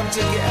we'll have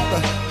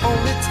together,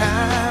 only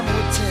time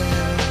will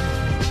tell.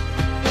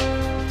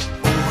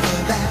 All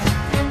of that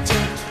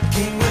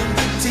came when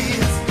the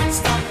tears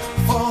stop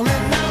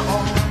falling. Now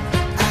all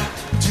I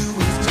do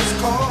is just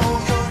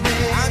call your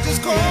name. I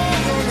just call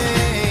your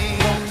name.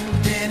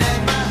 Walked in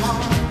and my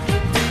heart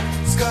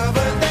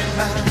discovered that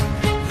my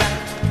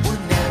life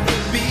would never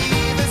be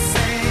the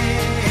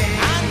same.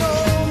 I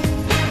know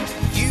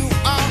you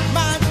are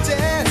my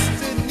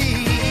destiny.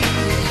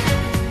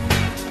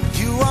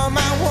 You are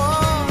my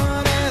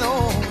one and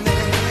only.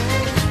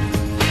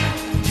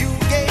 You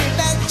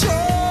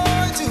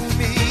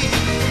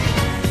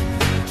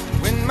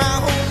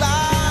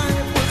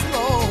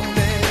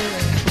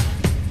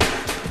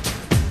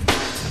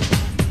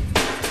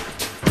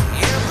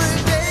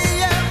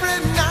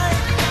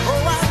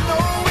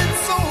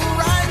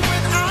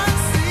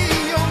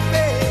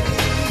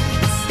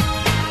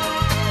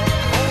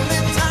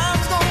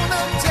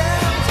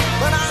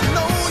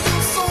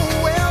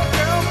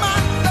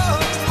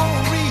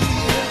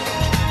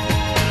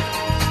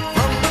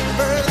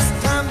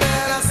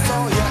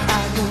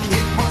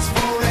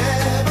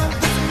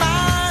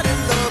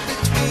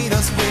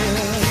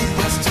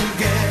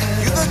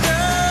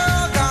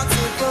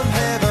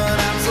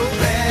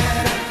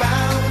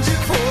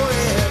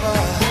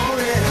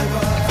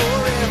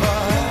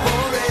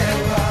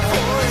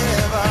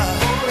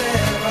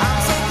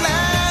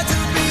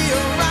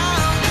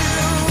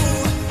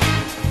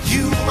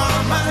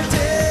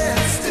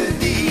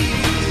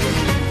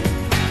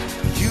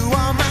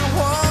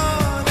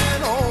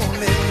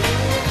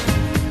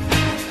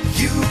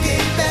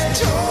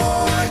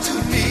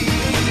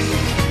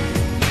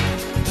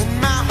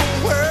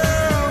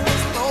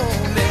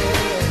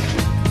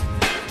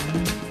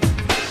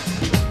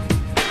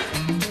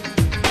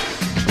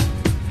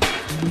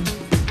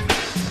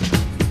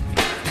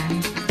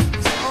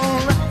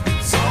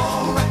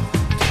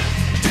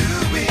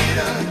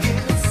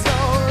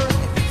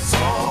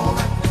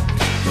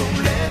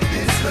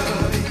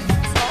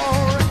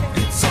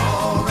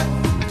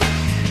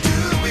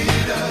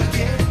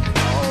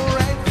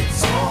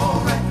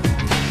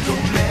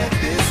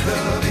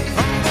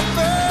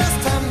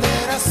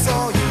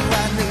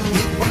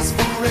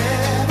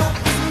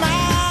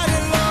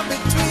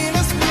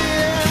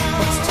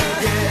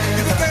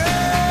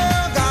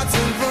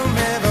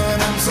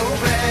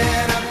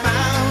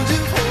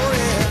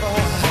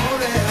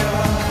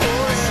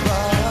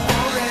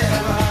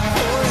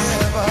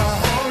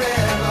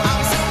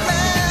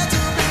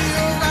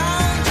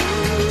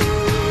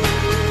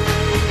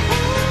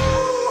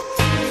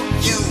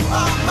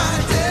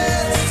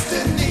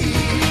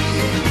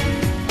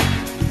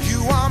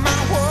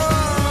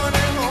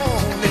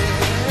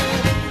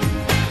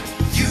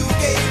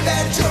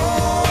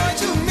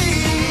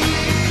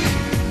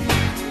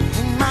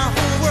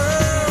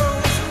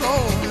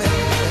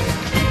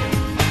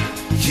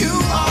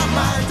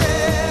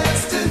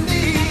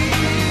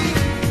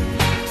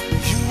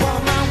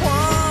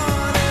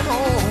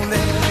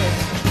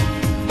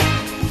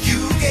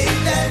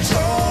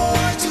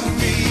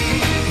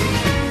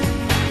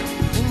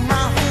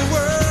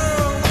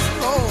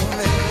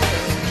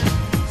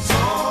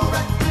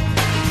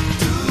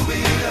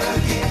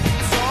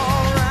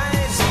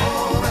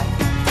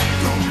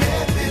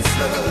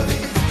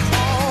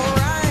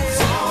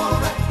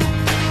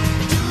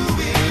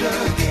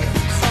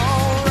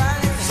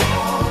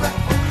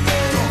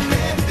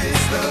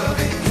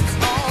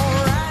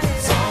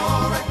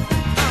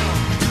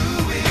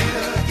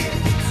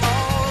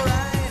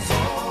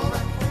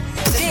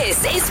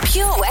This is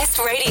Pure West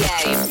Radio.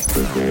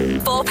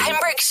 For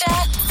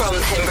Pembrokeshire, from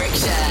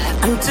Pembrokeshire.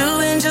 I'm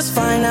doing just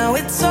fine now,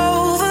 it's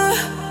over.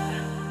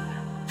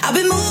 I've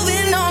been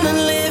moving on and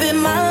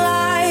living my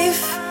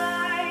life,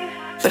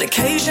 but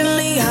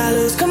occasionally I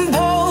lose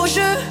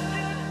composure,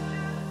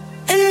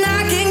 and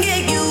I can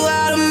get you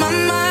out of my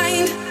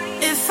mind.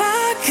 If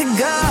I could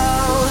go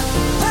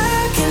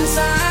back in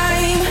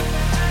time,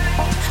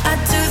 I'd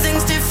do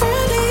things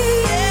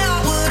differently, yeah,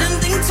 I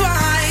wouldn't think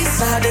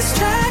twice. I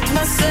distract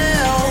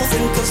myself,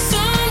 think of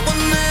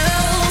someone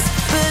else,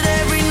 but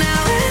every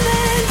now and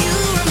then you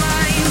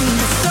remind me.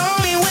 It's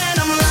only when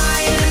I'm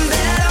lying in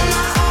bed on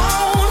my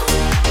own,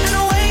 and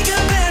I wake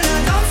up and I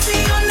don't see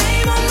your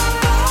name on my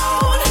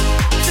phone.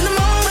 In the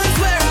moments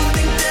where I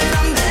think that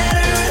I'm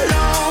better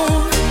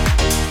alone,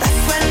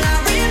 that's when I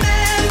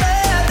remember,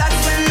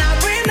 that's when I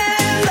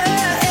remember.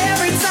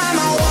 Every time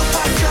I walk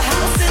past your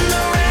house in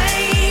the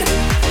rain,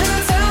 and I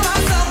tell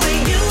myself that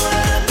you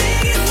were the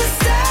biggest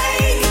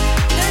mistake,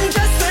 and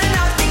just when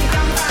I think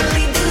I'm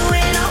finally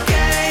doing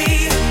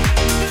okay,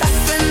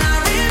 that's when I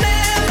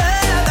remember,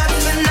 that's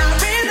when I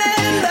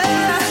remember.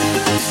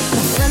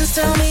 My friends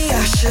tell me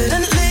I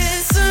shouldn't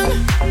listen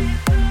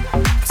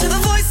to the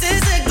voices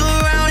that go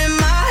round in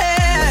my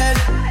head,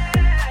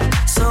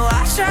 so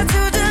I try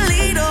to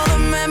delete all the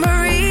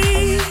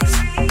memories,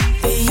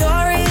 but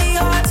you're really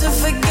hard to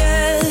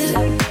forget.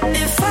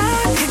 If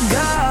I could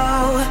go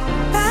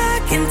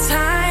back in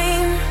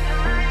time,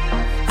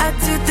 I'd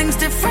do things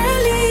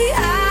differently,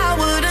 I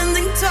wouldn't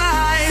think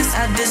twice.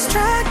 I'd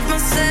distract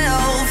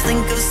myself,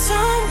 think of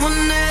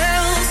someone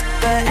else,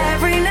 but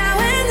every now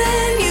and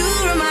then you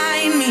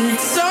remind me.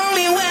 It's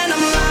only when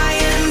I'm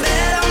lying in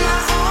bed on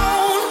my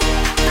own,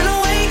 and I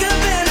wake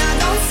up and I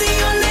don't see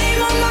your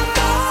name on my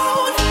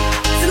phone.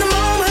 It's in the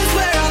moments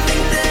where I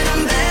think that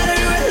I'm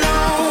better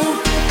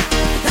alone,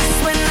 that's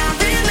when I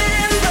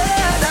remember,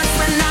 that's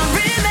when I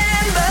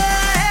remember.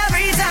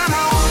 Every time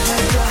I walk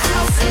past your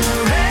house in the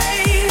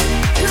rain,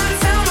 and I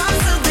tell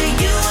myself that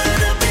you were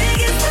the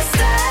biggest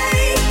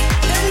mistake,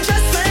 and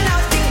just when I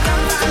think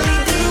I'm finally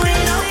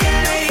doing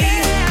okay,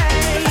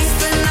 that's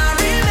when I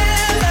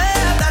remember,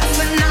 that's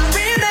when I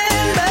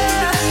remember.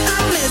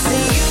 I'm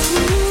missing you.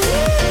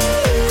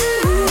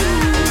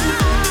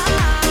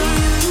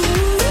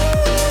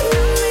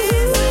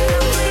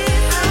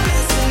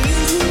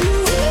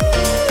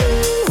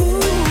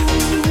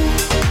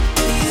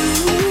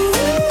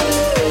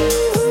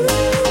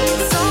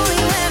 It's only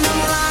when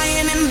I'm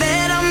lying in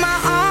bed on my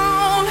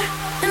own,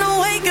 and I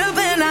wake up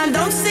and I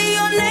don't see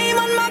your name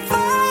on my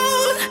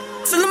phone.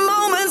 It's in the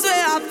moments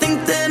where I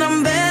think that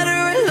I'm better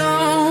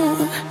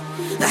alone,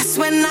 that's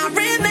when I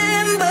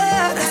remember,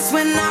 that's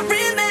when I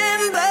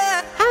remember.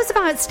 How's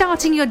about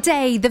starting your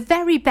day the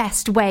very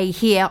best way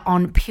here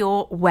on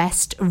Pure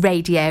West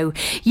Radio?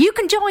 You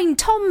can join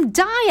Tom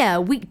Dyer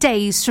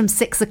weekdays from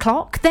 6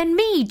 o'clock, then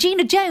me,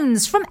 Gina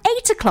Jones, from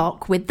 8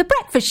 o'clock with The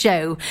Breakfast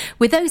Show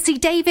with OC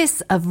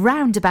Davis of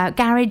Roundabout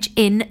Garage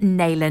in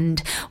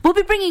Neyland. We'll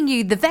be bringing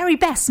you the very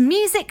best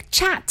music,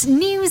 chat,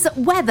 news,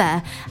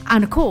 weather,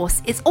 and of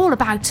course, it's all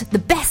about the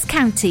best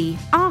county,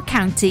 our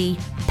county,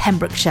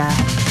 Pembrokeshire.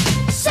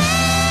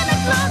 Santa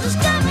Claus is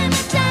coming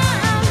to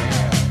town.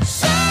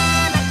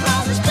 Santa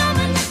Claus is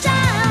coming to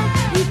town.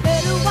 You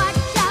better watch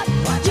out.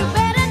 You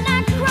better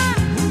not cry.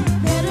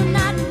 Better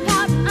not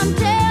pout. I'm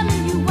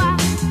telling you why.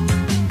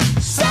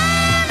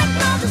 Santa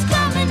Claus is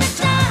coming to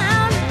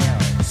town.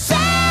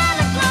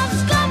 Santa Claus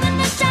is coming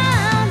to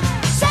town.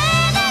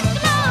 Santa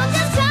Claus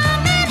is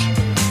coming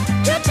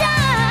to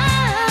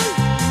town.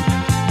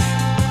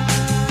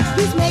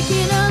 He's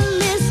making a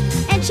list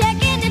and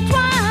checking it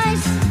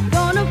twice.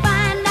 Gonna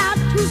find out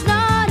who's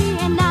naughty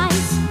and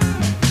nice.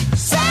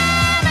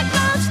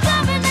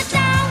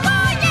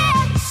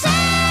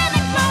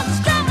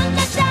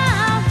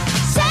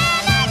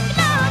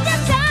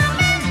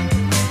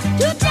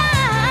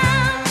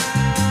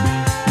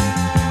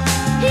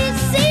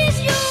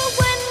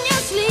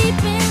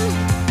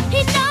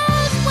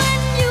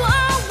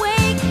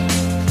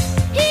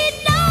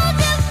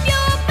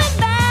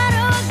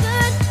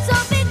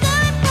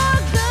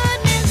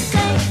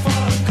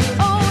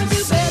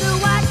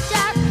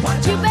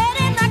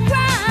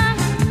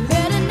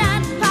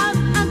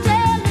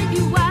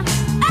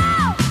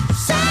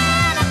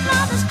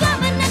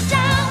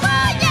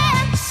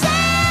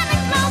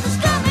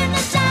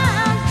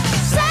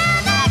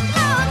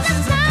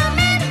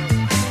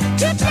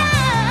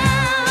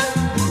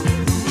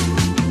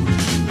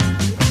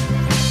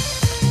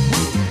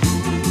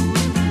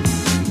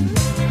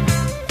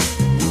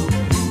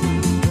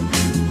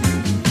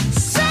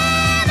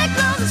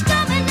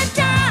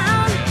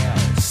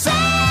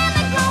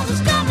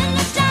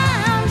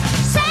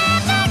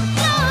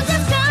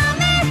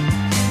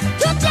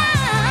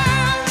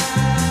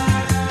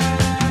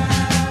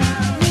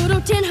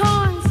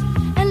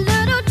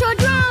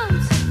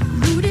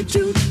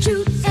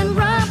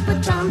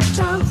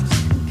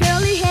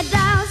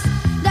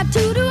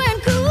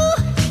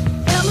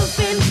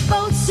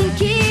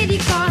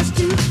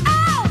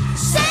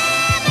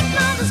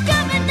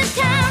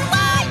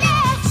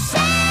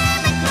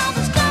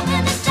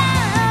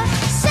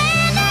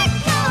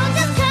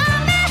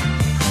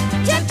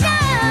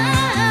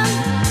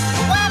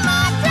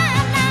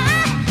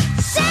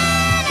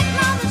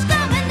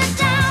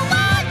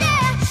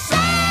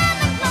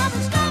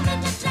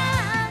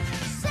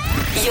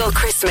 Your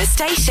Christmas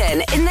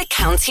station in the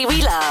county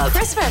we love.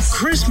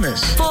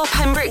 Christmas. For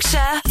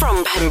Pembrokeshire,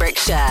 from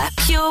Pembrokeshire,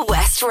 Pure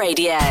West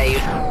Radio.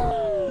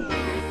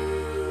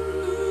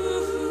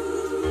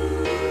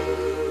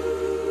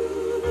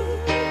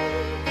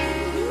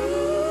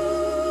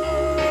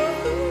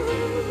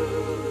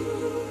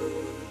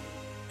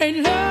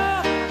 Ain't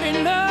love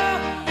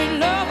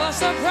a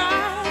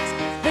surprise?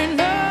 Ain't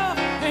love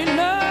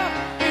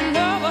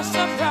a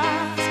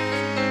surprise?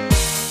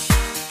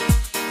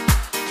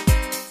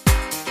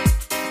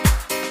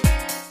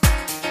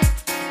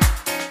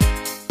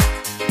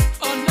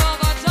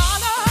 Another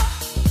dollar,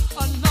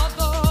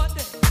 another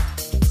day,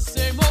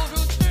 same old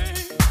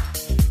routine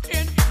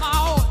in my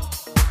own.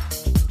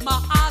 My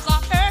eyes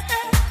are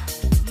aching,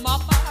 my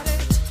body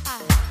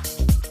tired.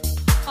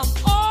 I'm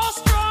all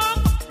strong,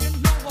 you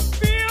know I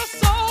feel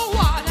so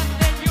wild, and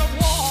then you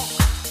walk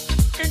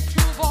into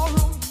the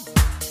room.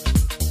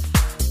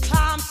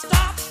 Time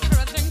stops,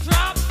 everything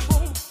drops,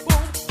 boom,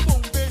 boom,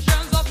 boom.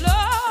 Visions of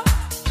love,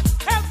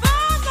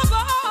 heavens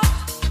above.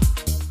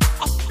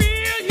 I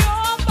feel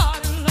your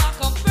body like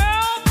a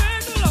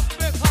velvet glove,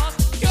 because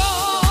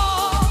you're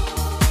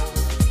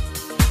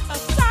a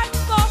sight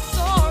for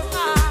sore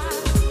eyes.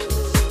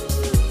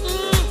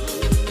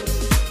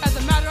 As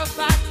a matter of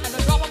fact, at the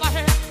drop of a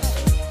hat,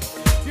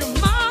 you're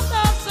my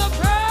love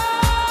surprise.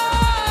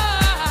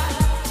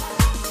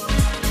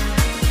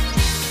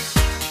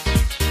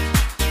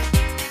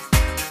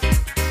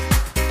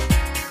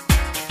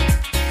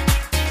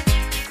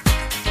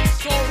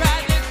 So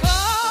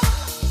radical,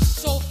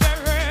 so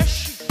very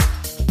chic,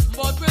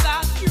 but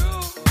without you,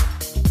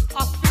 I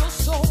feel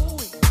so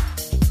weak.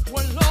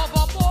 When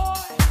lover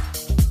boy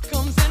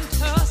comes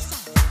into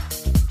sight,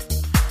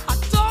 I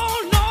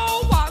don't know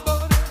why,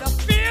 but it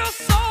feels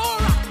so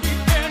right. The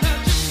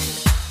energy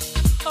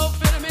of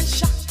vitamin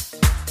shot,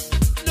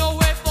 no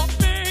way for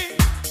me.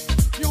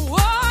 You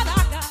what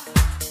I got,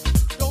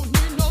 don't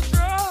need no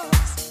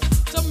drugs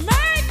to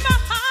make my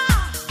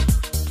high.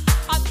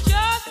 I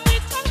just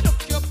need to look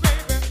your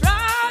baby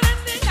right in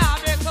the eye,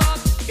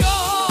 because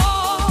you're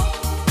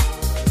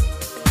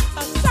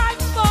a sight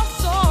for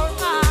sore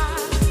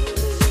eyes.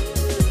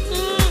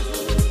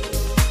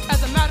 As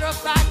a matter of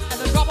fact, at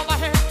the drop of a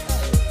hat,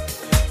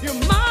 you're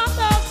my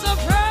love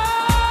surprise.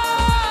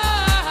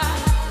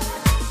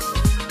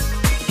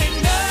 Ain't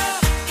love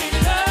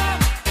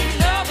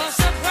a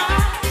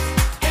surprise?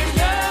 Ain't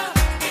love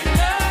a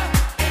surprise?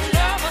 Ain't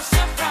love a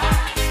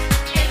surprise?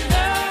 Ain't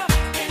love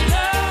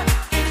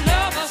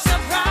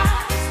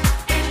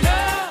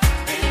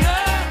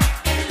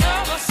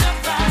a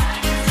surprise?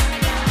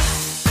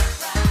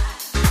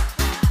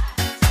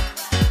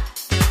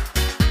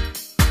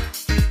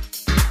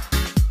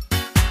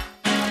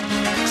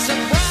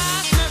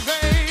 Surprise me,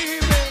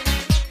 baby.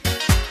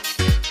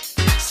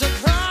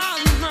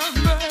 Surprise me,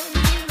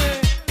 baby.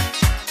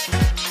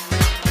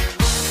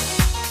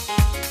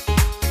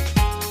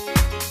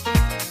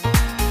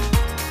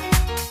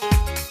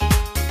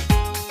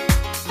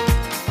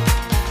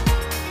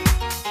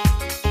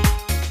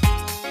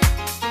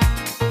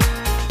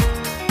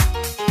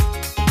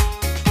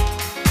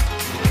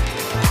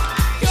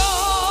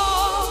 You're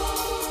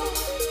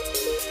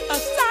a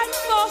sight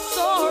for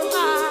sore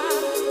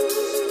eyes.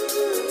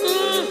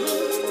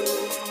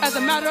 As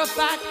a matter of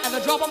fact, at the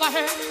drop of a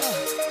hat,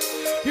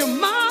 you're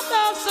my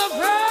love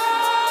surprise.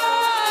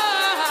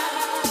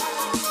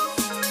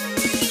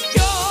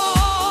 You're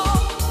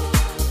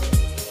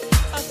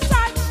a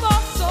sight for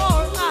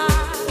sore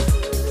eyes.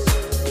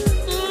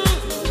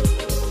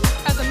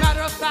 As a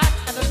matter of fact,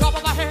 at the drop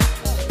of a hat,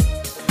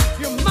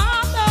 you're my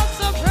love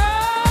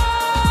surprise.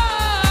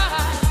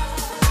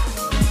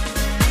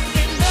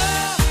 Ain't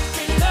love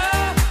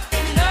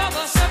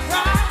a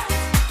surprise?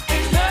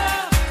 Ain't love a surprise?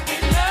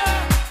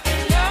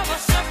 Ain't love a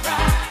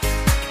surprise?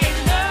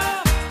 Ain't love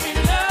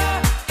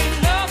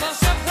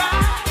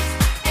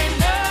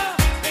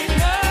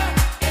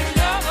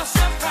a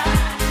surprise?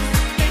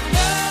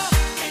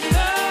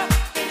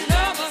 Ain't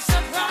love a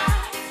surprise?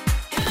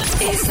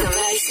 It's the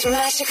most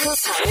magical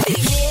time of the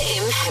year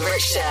in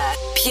Pembrokeshire.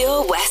 Pure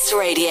West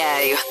Radio.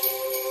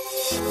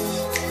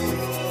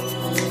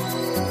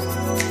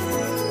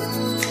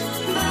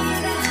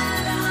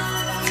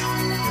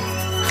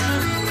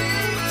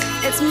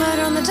 It's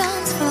murder on the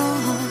dance floor.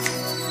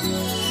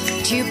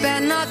 You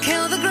better not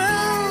kill the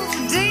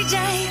groove, DJ.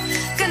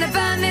 Gonna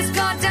burn this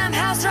goddamn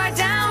house right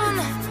down.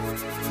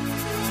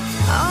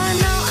 Oh, I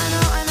know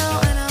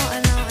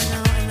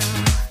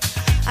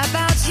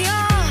about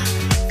your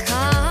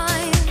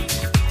kind.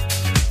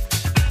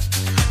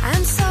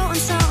 And so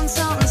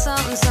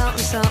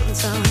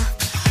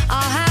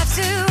I'll have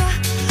to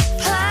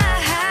play.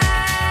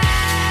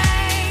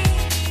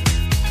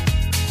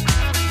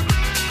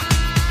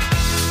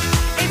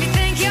 If you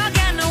think you're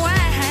getting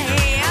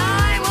away,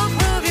 I will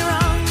prove you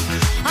wrong.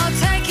 I'll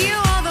take you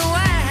all the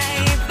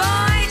way.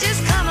 Boy,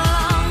 just come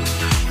along.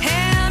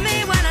 Hear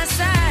me when I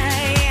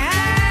say,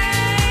 hey.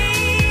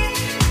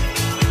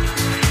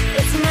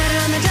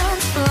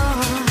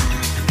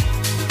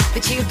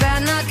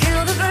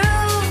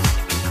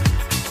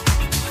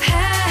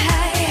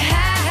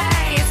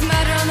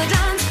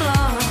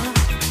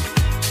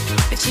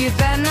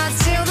 better not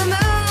steal